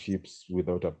partnerships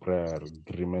without a prior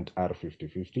agreement are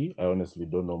 50-50. I honestly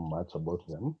don't know much about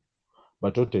them.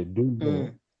 But what I do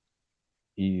know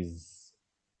is,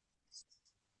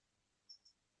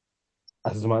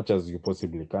 as much as you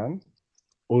possibly can,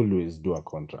 always do a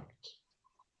contract.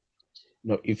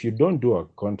 Now, if you don't do a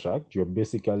contract, you're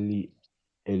basically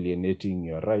alienating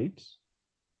your right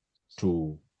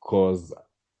to cause,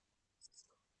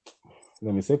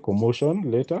 let me say, commotion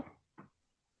later.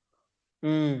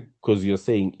 Because you're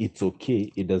saying it's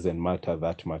okay, it doesn't matter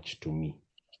that much to me.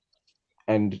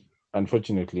 And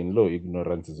unfortunately, in law,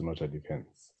 ignorance is not a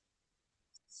defense.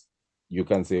 You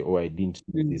can say, oh, I didn't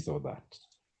do this or that.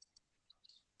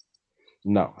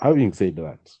 Now, having said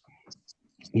that,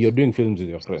 you're doing films with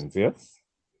your friends, yes?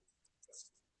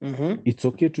 It's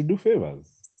okay to do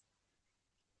favors.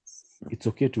 It's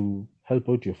okay to help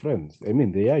out your friends. I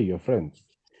mean, they are your friends.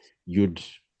 You'd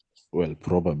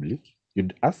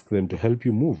ask them to help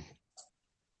you move.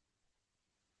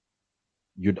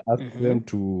 You'd ask them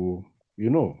to,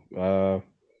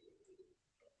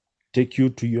 take you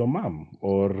to your mom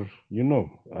or,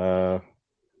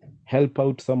 help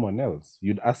out someone else.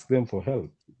 You'd ask them for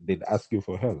help. They'd ask you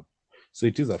for help. So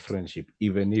it is a friendship,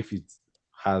 even if it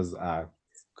has a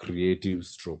creative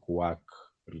stroke work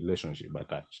relationship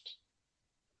attached.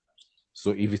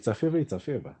 So if it's a favor, it's a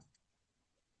favor.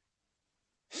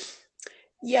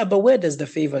 Yeah, but where does the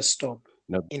favor stop?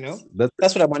 No,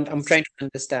 that's what I'm trying to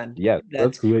understand. Yeah,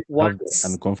 that's where you have an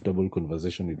uncomfortable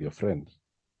conversation with your friend.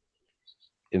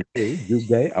 And say, this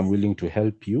guy, I'm willing to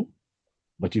help you,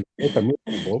 but if you make a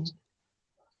million bob,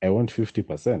 I want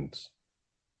 50%.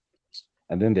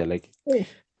 And then they're like, hey,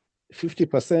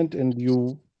 50% and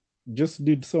you just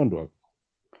did sound work.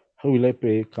 How will I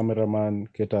pay cameraman,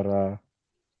 caterer,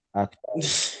 actor?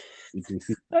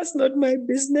 That's not my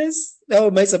business. How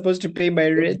am I supposed to pay my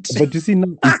rent? But you see,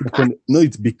 now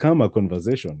it's become a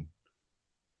conversation.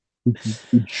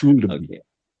 It should be.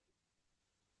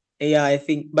 Yeah, I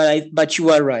think, but you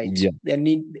are right. Yeah.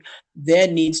 There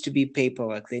needs to be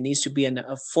paperwork. There needs to be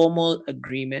a formal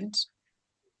agreement,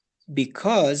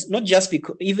 because not just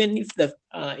because, even if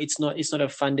it's not a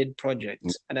funded project,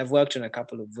 and I've worked on a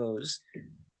couple of those,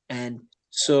 and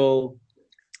so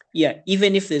yeah,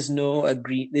 even if there's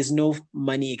no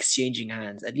money exchanging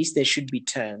hands, at least there should be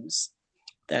terms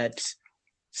that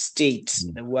state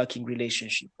the working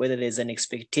relationship, whether there's an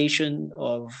expectation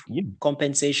of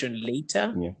compensation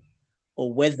later,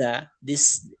 or whether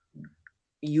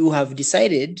you have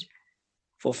decided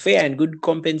for fair and good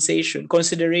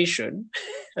consideration,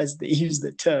 as they use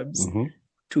the terms,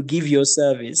 to give your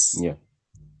service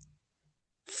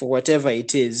for whatever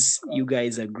it is you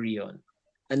guys agree on.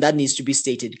 And that needs to be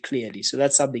stated clearly. So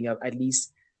that's something at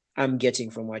least I'm getting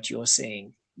from what you're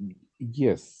saying.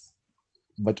 Yes.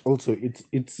 But also,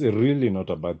 it's really not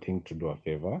a bad thing to do a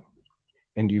favor.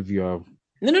 And if you have...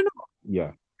 No.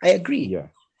 Yeah. I agree. Yeah.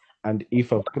 And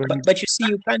if a friend... But you see,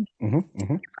 you can't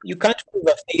you can't prove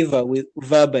a favor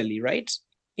verbally, right?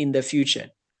 In the future.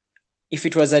 If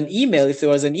there was an email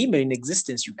in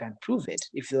existence, you can prove it.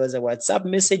 If there was a WhatsApp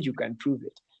message, you can prove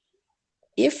it.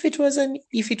 If it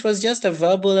was just a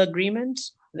verbal agreement,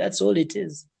 that's all it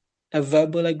is. A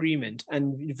verbal agreement,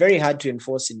 and very hard to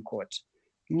enforce in court.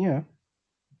 Yeah,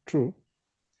 true.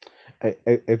 I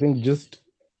think just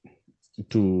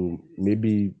to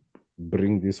maybe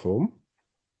bring this home,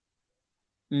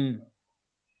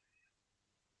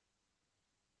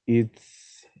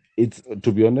 it's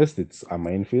to be honest, it's a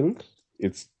minefield.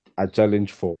 It's a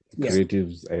challenge for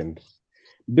creatives and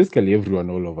basically everyone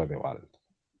all over the world.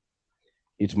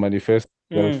 It manifests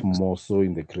itself more so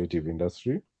in the creative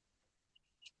industry.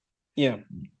 Yeah.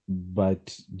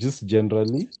 But just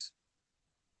generally,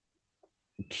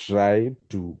 try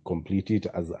to complete it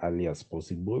as early as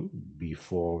possible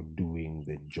before doing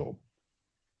the job.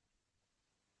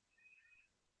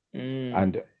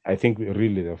 And I think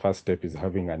really the first step is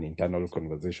having an internal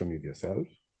conversation with yourself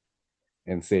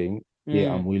and saying,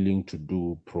 yeah, I'm willing to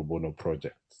do pro bono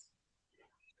projects.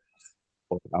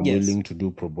 Or I'm willing to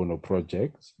do pro bono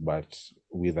projects, but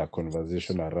with a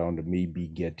conversation around maybe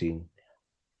getting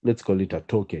let's call it a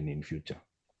token in future,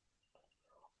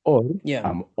 or Yeah.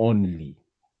 I'm only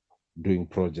doing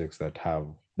projects that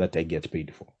I get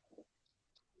paid for,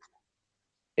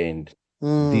 and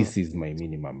this is my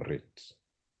minimum rate.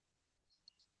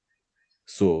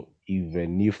 So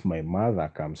even if my mother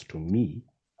comes to me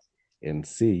and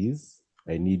says,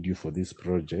 I need you for this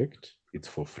project, it's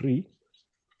for free,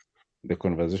 the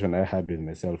conversation I had with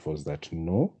myself was that,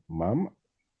 no, mom,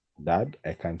 dad,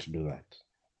 I can't do that.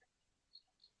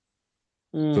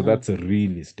 So that's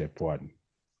really step one,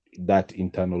 that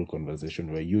internal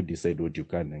conversation where you decide what you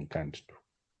can and can't do.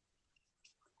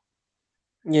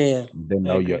 Yeah. Then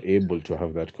now you're able to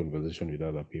have that conversation with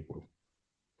other people.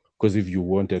 Because if you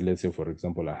wanted, let's say, for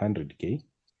example, 100K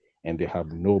and they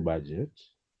have no budget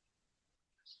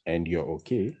and you're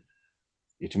okay,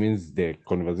 it means the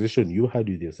conversation you had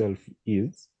with yourself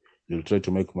is you'll try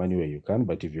to make money where you can,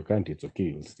 but if you can't, it's okay,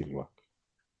 you'll still work.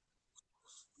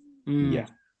 Yeah.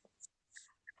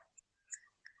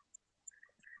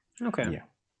 Okay. Yeah.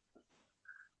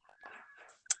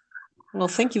 Well,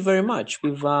 thank you very much.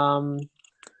 We've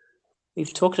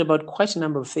talked about quite a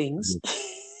number of things.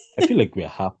 I feel like we're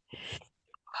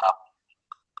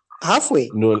halfway.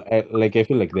 No, I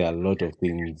feel like there are a lot of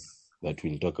things that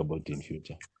we'll talk about in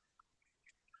future.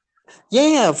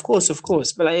 Yeah, of course.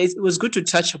 But it was good to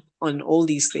touch on all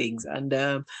these things and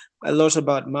a lot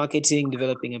about marketing,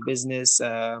 developing a business,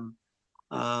 like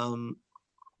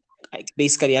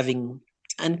basically having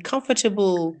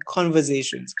uncomfortable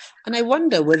conversations. And I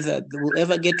wonder whether we'll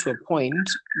ever get to a point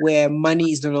where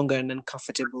money is no longer an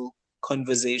uncomfortable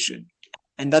conversation.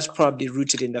 And that's probably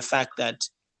rooted in the fact that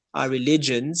our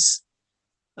religions,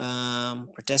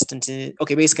 Protestantism,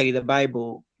 basically the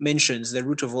Bible mentions the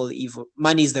root of all evil.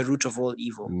 Money is the root of all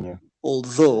evil. Yeah.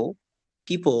 Although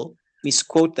people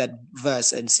misquote that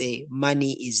verse and say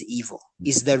money is evil,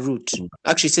 is the root.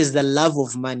 Actually, it says the love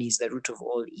of money is the root of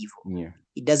all evil. Yeah.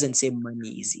 It doesn't say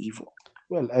money is evil.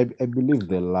 Well, I believe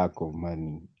the lack of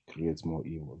money creates more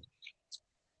evil.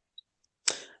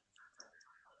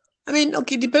 I mean,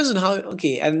 it depends on how,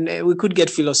 and we could get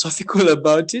philosophical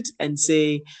about it and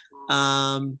say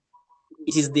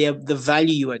it is the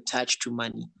value you attach to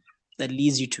money that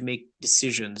leads you to make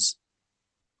decisions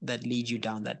that lead you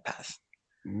down that path.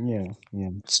 Yeah.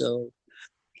 So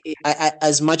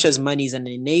as much as money is an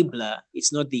enabler,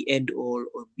 it's not the end all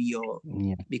or be all.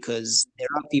 Yeah. Because there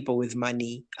are people with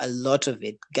money, a lot of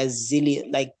it,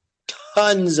 gazillion, like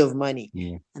tons of money,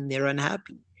 and they're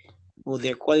unhappy, or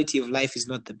their quality of life is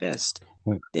not the best.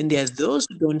 Then there's those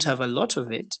who don't have a lot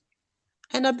of it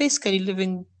and are basically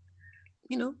living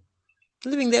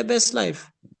their best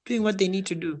life, doing what they need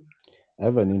to do. I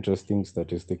have an interesting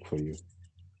statistic for you.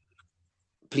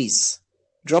 Please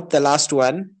drop the last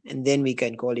one and then we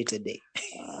can call it a day.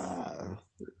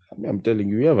 I'm telling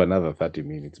you, we have another 30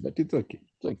 minutes, but it's okay.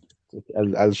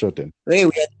 I'll shorten. Wait,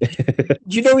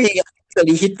 you know, we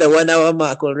actually hit the 1 hour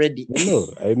mark already.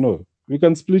 I know. We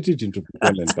can split it into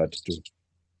part 1 and part 2.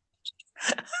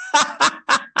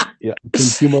 Yeah,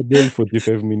 Consumer Day,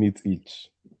 45 minutes each.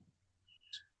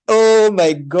 Oh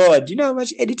my God. You know how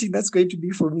much editing that's going to be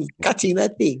for me? Cutting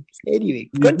that thing. Anyway,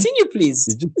 continue, please.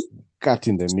 You just cut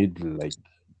in the middle, like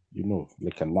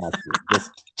a nut.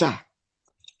 Just cha.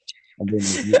 And then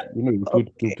you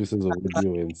put 2 pieces of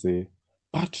audio and say,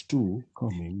 part 2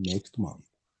 coming next month.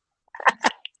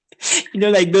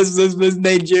 Like those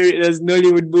Nigerian, those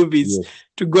Nollywood movies. Yes.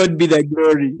 To God be the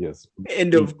glory. Yes.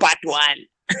 End of part 1.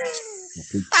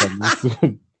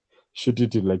 Shoot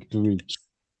it in like 2 weeks.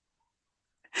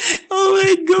 Oh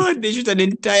my God! They shoot an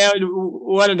entire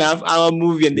 1.5 hour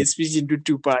movie and they split it into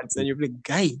 2 parts, and you're like,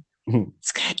 guy,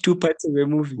 this guy had 2 parts of a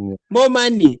movie. Yeah. More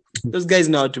money. Those guys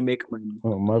know how to make money.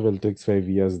 Oh, Marvel takes 5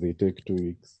 years. They take 2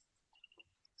 weeks.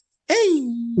 Hey.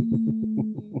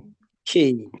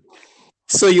 Okay.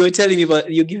 So you're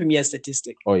giving me a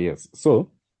statistic. Oh yes.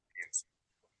 So,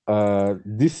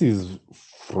 this is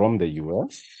from the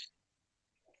US.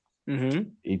 Mm-hmm.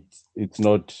 It's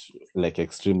not like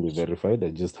extremely verified. I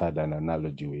just had an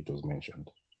analogy where it was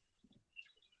mentioned.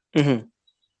 Mm-hmm.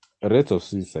 Rates of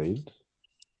suicide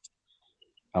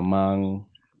among,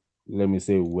 let me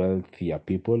say, wealthier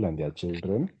people and their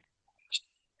children,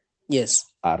 yes,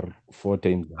 are 4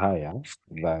 times higher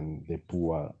than the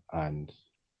poor and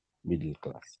middle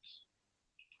class.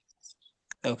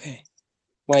 Okay.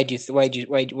 Why do you say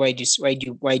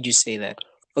that?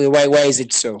 Okay, why is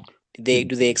it so? Do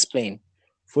they explain?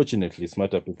 Fortunately,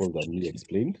 smarter people than me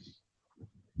explained.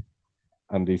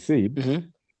 And they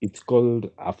said it's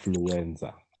called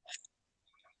affluenza.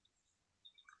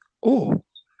 Oh,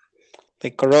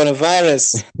 the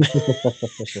coronavirus.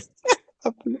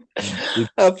 It,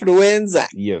 Affluenza.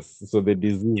 yes, so the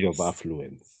disease of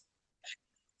affluence.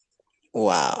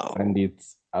 Wow. And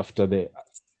it's after there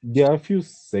are a few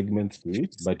segments to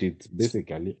it, but it's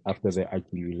basically after the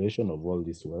accumulation of all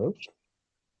this wealth,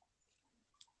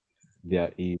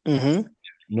 there is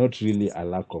not really a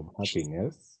lack of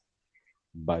happiness,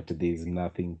 but there's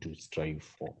nothing to strive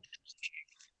for.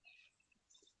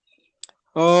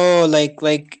 Oh,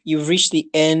 like you've reached the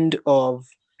end of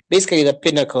basically the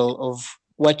pinnacle of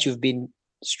what you've been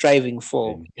striving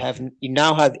for. You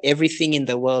now have everything in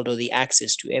the world, or the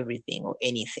access to everything or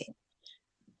anything.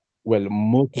 Well,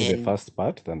 more to the first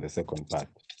part than the second part.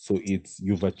 So it's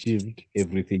you've achieved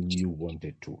everything you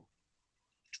wanted to.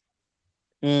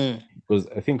 Because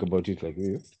I think about it like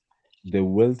this: the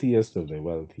wealthiest of the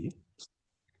wealthy,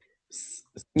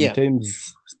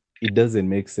 sometimes it doesn't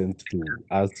make sense to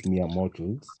us mere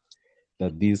mortals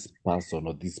that this person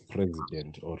or this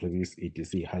president or this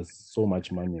etc has so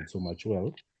much money and so much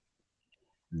wealth,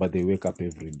 but they wake up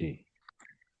every day,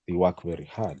 they work very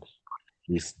hard,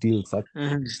 they still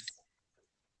sacrifice.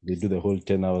 They do the whole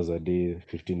 10 hours a day,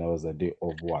 15 hours a day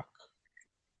of work.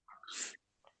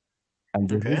 And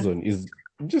the reason is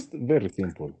just very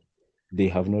simple. They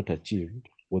have not achieved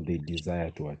what they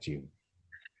desire to achieve.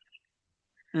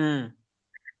 And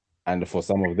for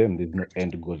some of them, there's no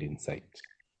end goal in sight.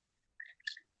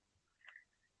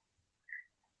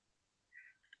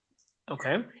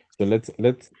 Okay. So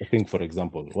let's think, for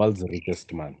example, world's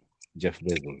richest man, Jeff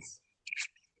Bezos.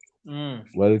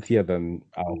 Wealthier than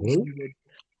our whole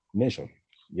nation.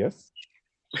 Yes?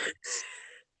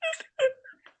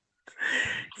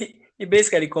 He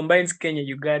basically combines Kenya,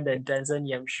 Uganda, and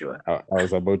Tanzania, I'm sure. I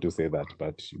was about to say that,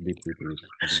 but beat it.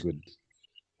 It's good.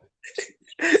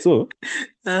 So,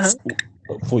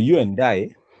 for you and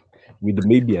I, we'd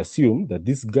maybe assume that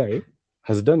this guy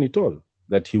has done it all,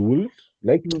 that he will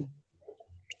like me.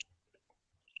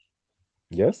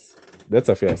 Yes? That's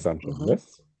a fair assumption,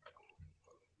 yes?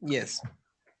 Yes.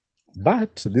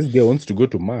 But this guy wants to go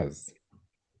to Mars.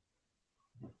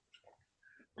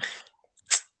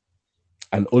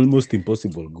 An almost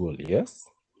impossible goal, yes?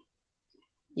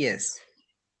 Yes.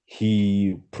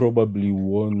 He probably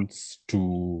wants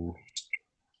to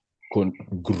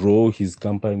grow his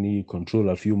company, control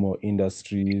a few more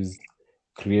industries,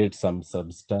 create some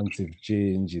substantive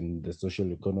change in the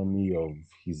social economy of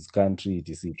his country,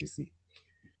 etc., etc.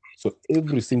 So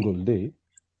every single day,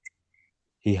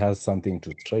 he has something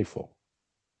to strive for.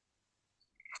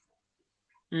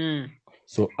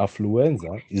 So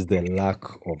affluenza is the lack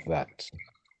of that,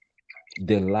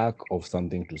 the lack of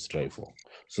something to strive for.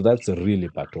 So that's really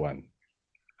part one.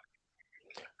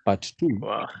 Part two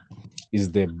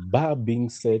is the bar being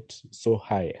set so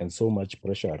high and so much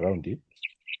pressure around it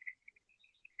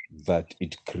that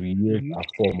it creates a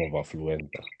form of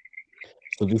affluenza.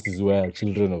 So this is where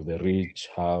children of the rich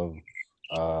have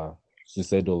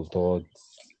suicidal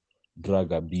thoughts,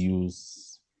 drug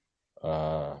abuse,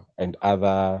 and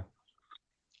other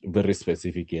very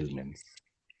specific ailments.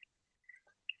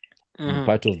 And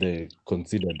part of the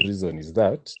considered reason is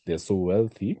that they're so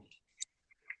wealthy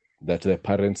that the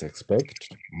parents expect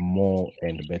more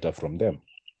and better from them.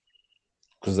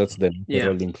 Because that's the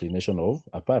natural inclination of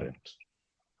a parent.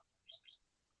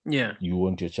 Yeah. You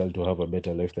want your child to have a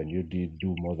better life than you did,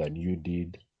 do more than you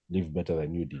did, live better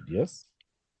than you did, yes?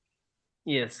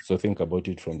 Yes. So think about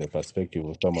it from the perspective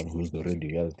of someone who's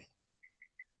already wealthy.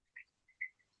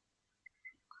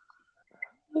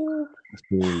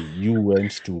 So you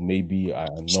went to maybe a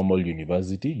normal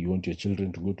university, you want your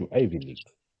children to go to Ivy League.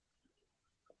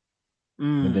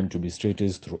 You want them to be straight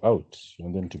A's throughout. You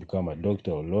want them to become a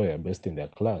doctor or lawyer, best in their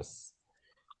class.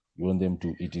 You want them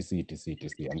to etc, etc,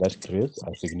 etc. And that creates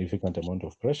a significant amount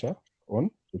of pressure on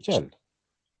the child.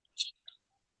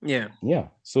 Yeah. Yeah.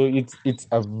 So it's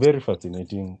a very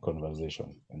fascinating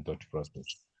conversation and thought process.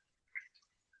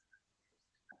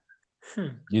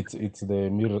 It's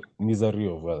the misery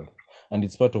of wealth. And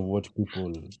it's part of what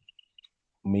people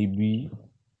maybe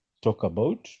talk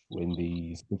about when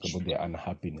they speak about their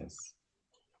unhappiness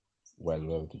while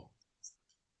wealthy.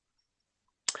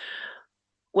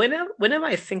 Whenever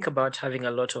I think about having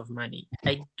a lot of money,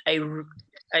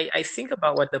 I think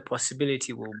about what the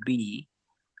possibility will be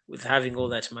with having all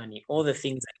that money, all the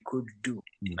things I could do,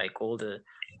 like all the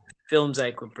films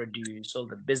I could produce, all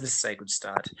the businesses I could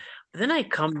start. But then I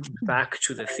come back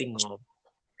to the thing of,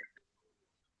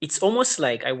 it's almost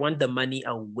like I want the money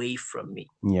away from me.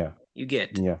 Yeah. You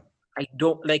get? Yeah. I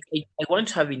don't like, I want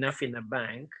to have enough in the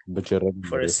bank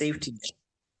for a safety net,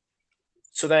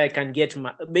 so that I can get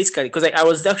my, basically, because I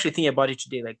was actually thinking about it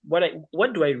today, like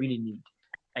what do I really need?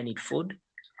 I need food,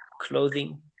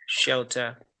 clothing,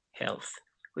 shelter, health.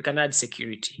 We can add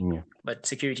security, Yeah. but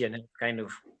security and health kind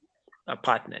of are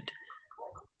partnered.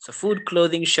 So food,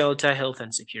 clothing, shelter, health,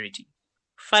 and security.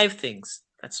 5 things.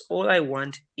 That's all I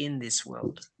want in this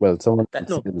world. Well, someone That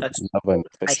said no, that's love and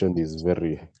affection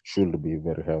should be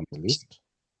very high on the list.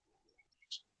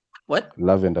 what?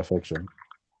 Love and affection.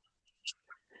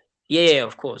 Yeah,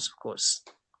 of course.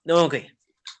 No, okay.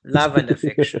 Love and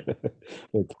affection. Okay.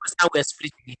 Because now we're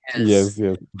splitting hairs.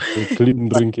 Yes. Clean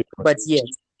drinking. But yes,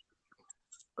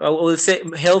 we'll say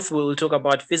health. We'll talk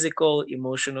about physical,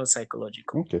 emotional,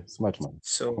 psychological. Okay, smart man.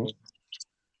 So,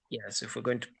 yes, if we're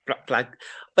going to plug,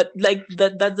 but like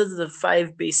that's the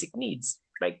 5 basic needs.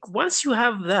 Like once you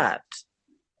have that,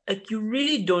 like you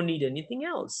really don't need anything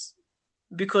else,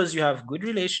 because you have good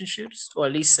relationships, or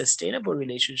at least sustainable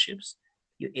relationships.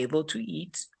 You're able to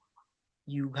eat.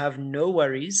 You have no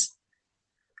worries.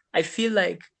 I feel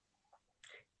like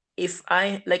if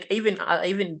I like I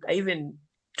even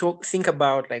think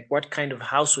about like what kind of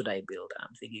house would I build.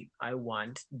 I'm thinking I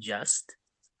want just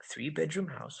 3-bedroom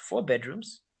house, 4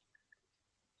 bedrooms,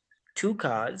 2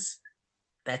 cars.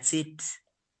 That's it.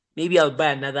 Maybe I'll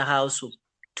buy another house or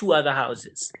 2 other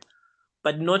houses,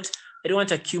 but not. I don't want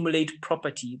to accumulate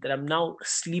property that I'm now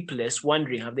sleepless,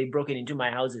 wondering have they broken into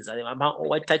my houses?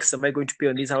 What tax am I going to pay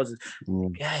on these houses?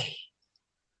 Like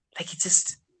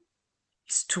it's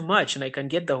too much, and I can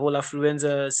get the whole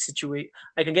affluenza situation.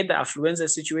 I can get the affluenza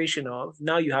situation of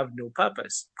now you have no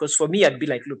purpose. Because for me, I'd be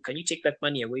like, look, can you take that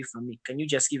money away from me? Can you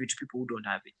just give it to people who don't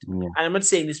have it? Yeah. And I'm not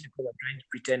saying this because I'm trying to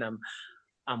pretend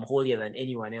I'm holier than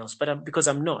anyone else, but because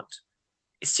I'm not.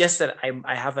 It's just that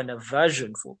I have an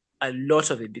aversion for a lot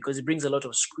of it because it brings a lot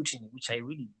of scrutiny, which I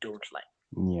really don't like.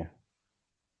 Yeah.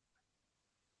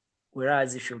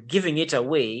 Whereas if you're giving it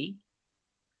away,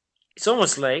 it's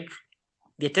almost like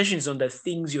the attention is on the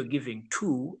things you're giving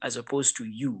to as opposed to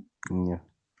you. Yeah.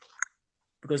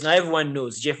 Because now everyone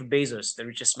knows Jeff Bezos, the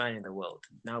richest man in the world.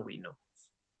 Now we know.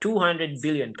 200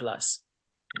 billion plus.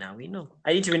 Now we know.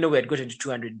 I didn't even know we had gotten to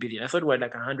 200 billion. I thought we were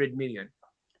like 100 million.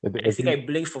 I think I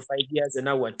blinked for 5 years and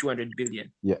now we're 200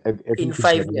 billion. Yeah, I think in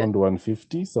 5 years. Around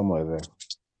 150, somewhere there.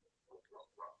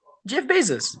 Jeff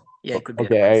Bezos. Yeah, it could be.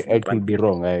 Okay, I could be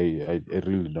wrong. I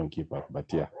really don't keep up,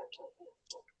 but yeah.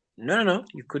 No.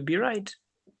 You could be right.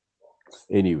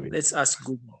 Anyway. Let's ask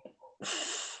Google.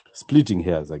 Splitting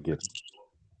hairs again.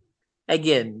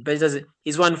 But it doesn't.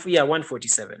 It's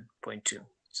 147.2.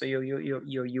 So you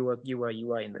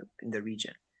are in the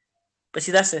region. But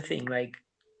see, that's the thing. Like,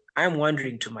 I'm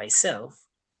wondering to myself,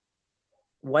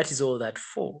 what is all that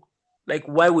for? Like,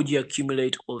 why would you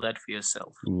accumulate all that for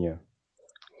yourself? Yeah.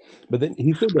 But then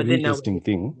he said an interesting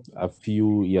thing a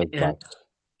few years back.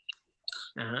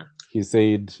 He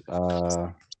said,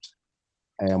 I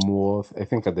am worth, I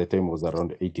think at the time was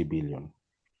around 80 billion.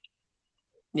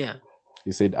 Yeah.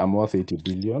 He said, I'm worth 80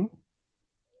 billion.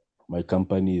 My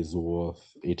company is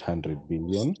worth 800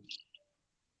 billion.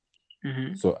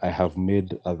 Mm-hmm. So I have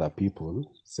made other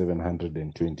people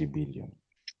 720 billion.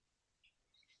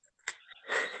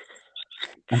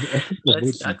 And I think about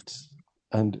it,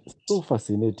 and so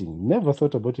fascinating. Never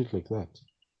thought about it like that.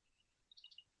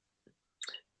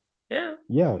 Yeah.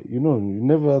 Yeah, you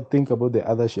never think about the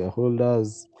other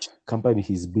shareholders, company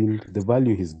he's built, the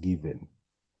value he's given.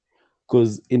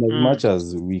 Because in as much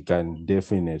as we can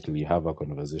definitely have a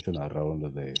conversation around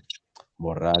the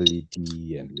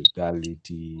morality and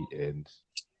legality and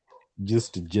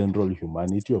just general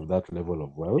humanity of that level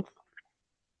of wealth,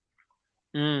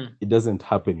 it doesn't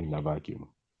happen in a vacuum.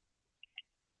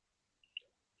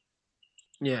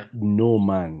 Yeah. No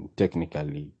man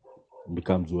technically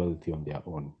becomes wealthy on their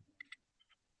own.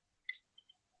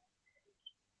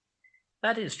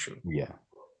 That is true. Yeah.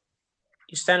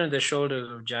 You stand on the shoulders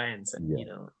of giants and,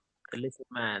 the little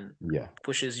man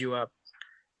pushes you up,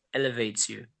 elevates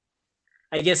you.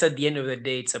 I guess at the end of the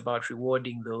day, it's about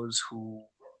rewarding those who,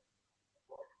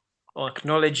 or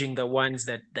acknowledging the ones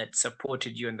that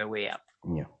supported you on the way up.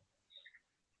 Yeah.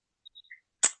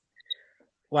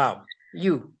 Wow.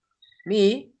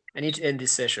 Me, I need to end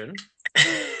this session.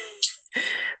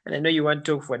 And I know you want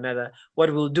to talk for another.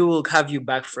 What we'll do, we'll have you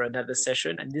back for another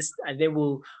session, and then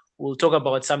we'll talk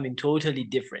about something totally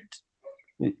different.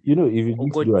 If you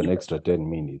need to do an extra 10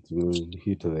 minutes, we'll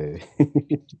hit the...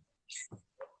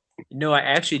 No, I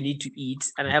actually need to eat,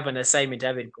 and I have an assignment I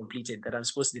haven't completed that I'm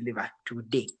supposed to deliver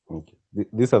today. Okay.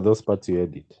 These are those parts you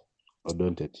edit, or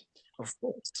don't edit? Of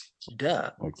course.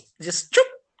 Duh. Okay. Just chop.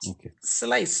 Okay.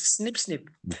 Slice. Snip.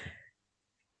 Okay.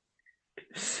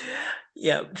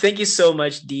 Yeah. Thank you so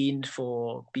much, Dean,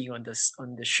 for being on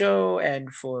the show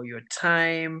and for your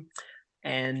time.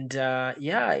 And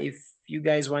if you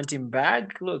guys want him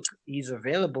back, look, he's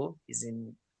available. He's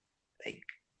in like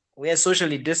we are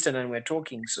socially distant and we're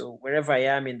talking. So wherever I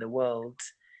am in the world,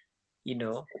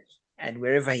 and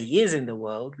wherever he is in the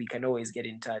world, we can always get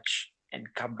in touch and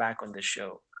come back on the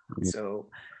show. So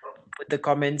put the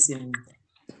comments in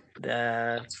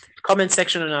the comment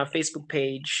section on our Facebook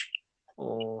page,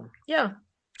 or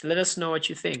let us know what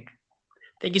you think.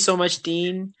 Thank you so much,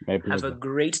 Dean. My pleasure. Have a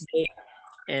great day,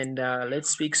 and let's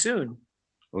speak soon.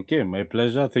 Okay, my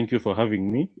pleasure. Thank you for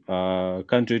having me.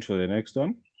 Can't wait for the next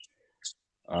one.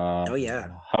 Oh yeah.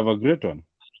 Have a great one.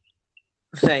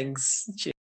 Thanks.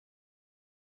 Cheers.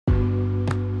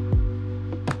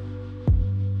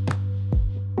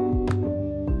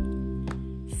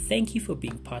 Thank you for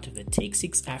being part of the Take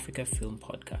 6 Africa Film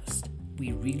Podcast.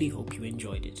 We really hope you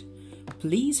enjoyed it.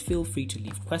 Please feel free to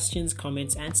leave questions,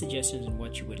 comments, and suggestions on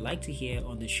what you would like to hear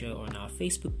on the show on our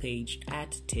Facebook page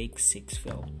at Take 6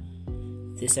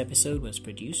 Film. This episode was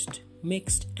produced,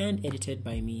 mixed, and edited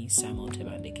by me, Samuel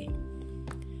Tebandeke.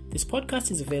 This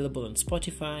podcast is available on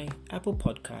Spotify, Apple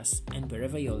Podcasts, and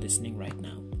wherever you're listening right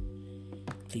now.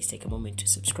 Please take a moment to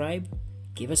subscribe,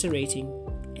 give us a rating,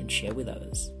 and share with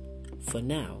others. For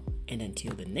now, and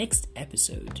until the next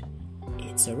episode,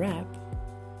 it's a wrap.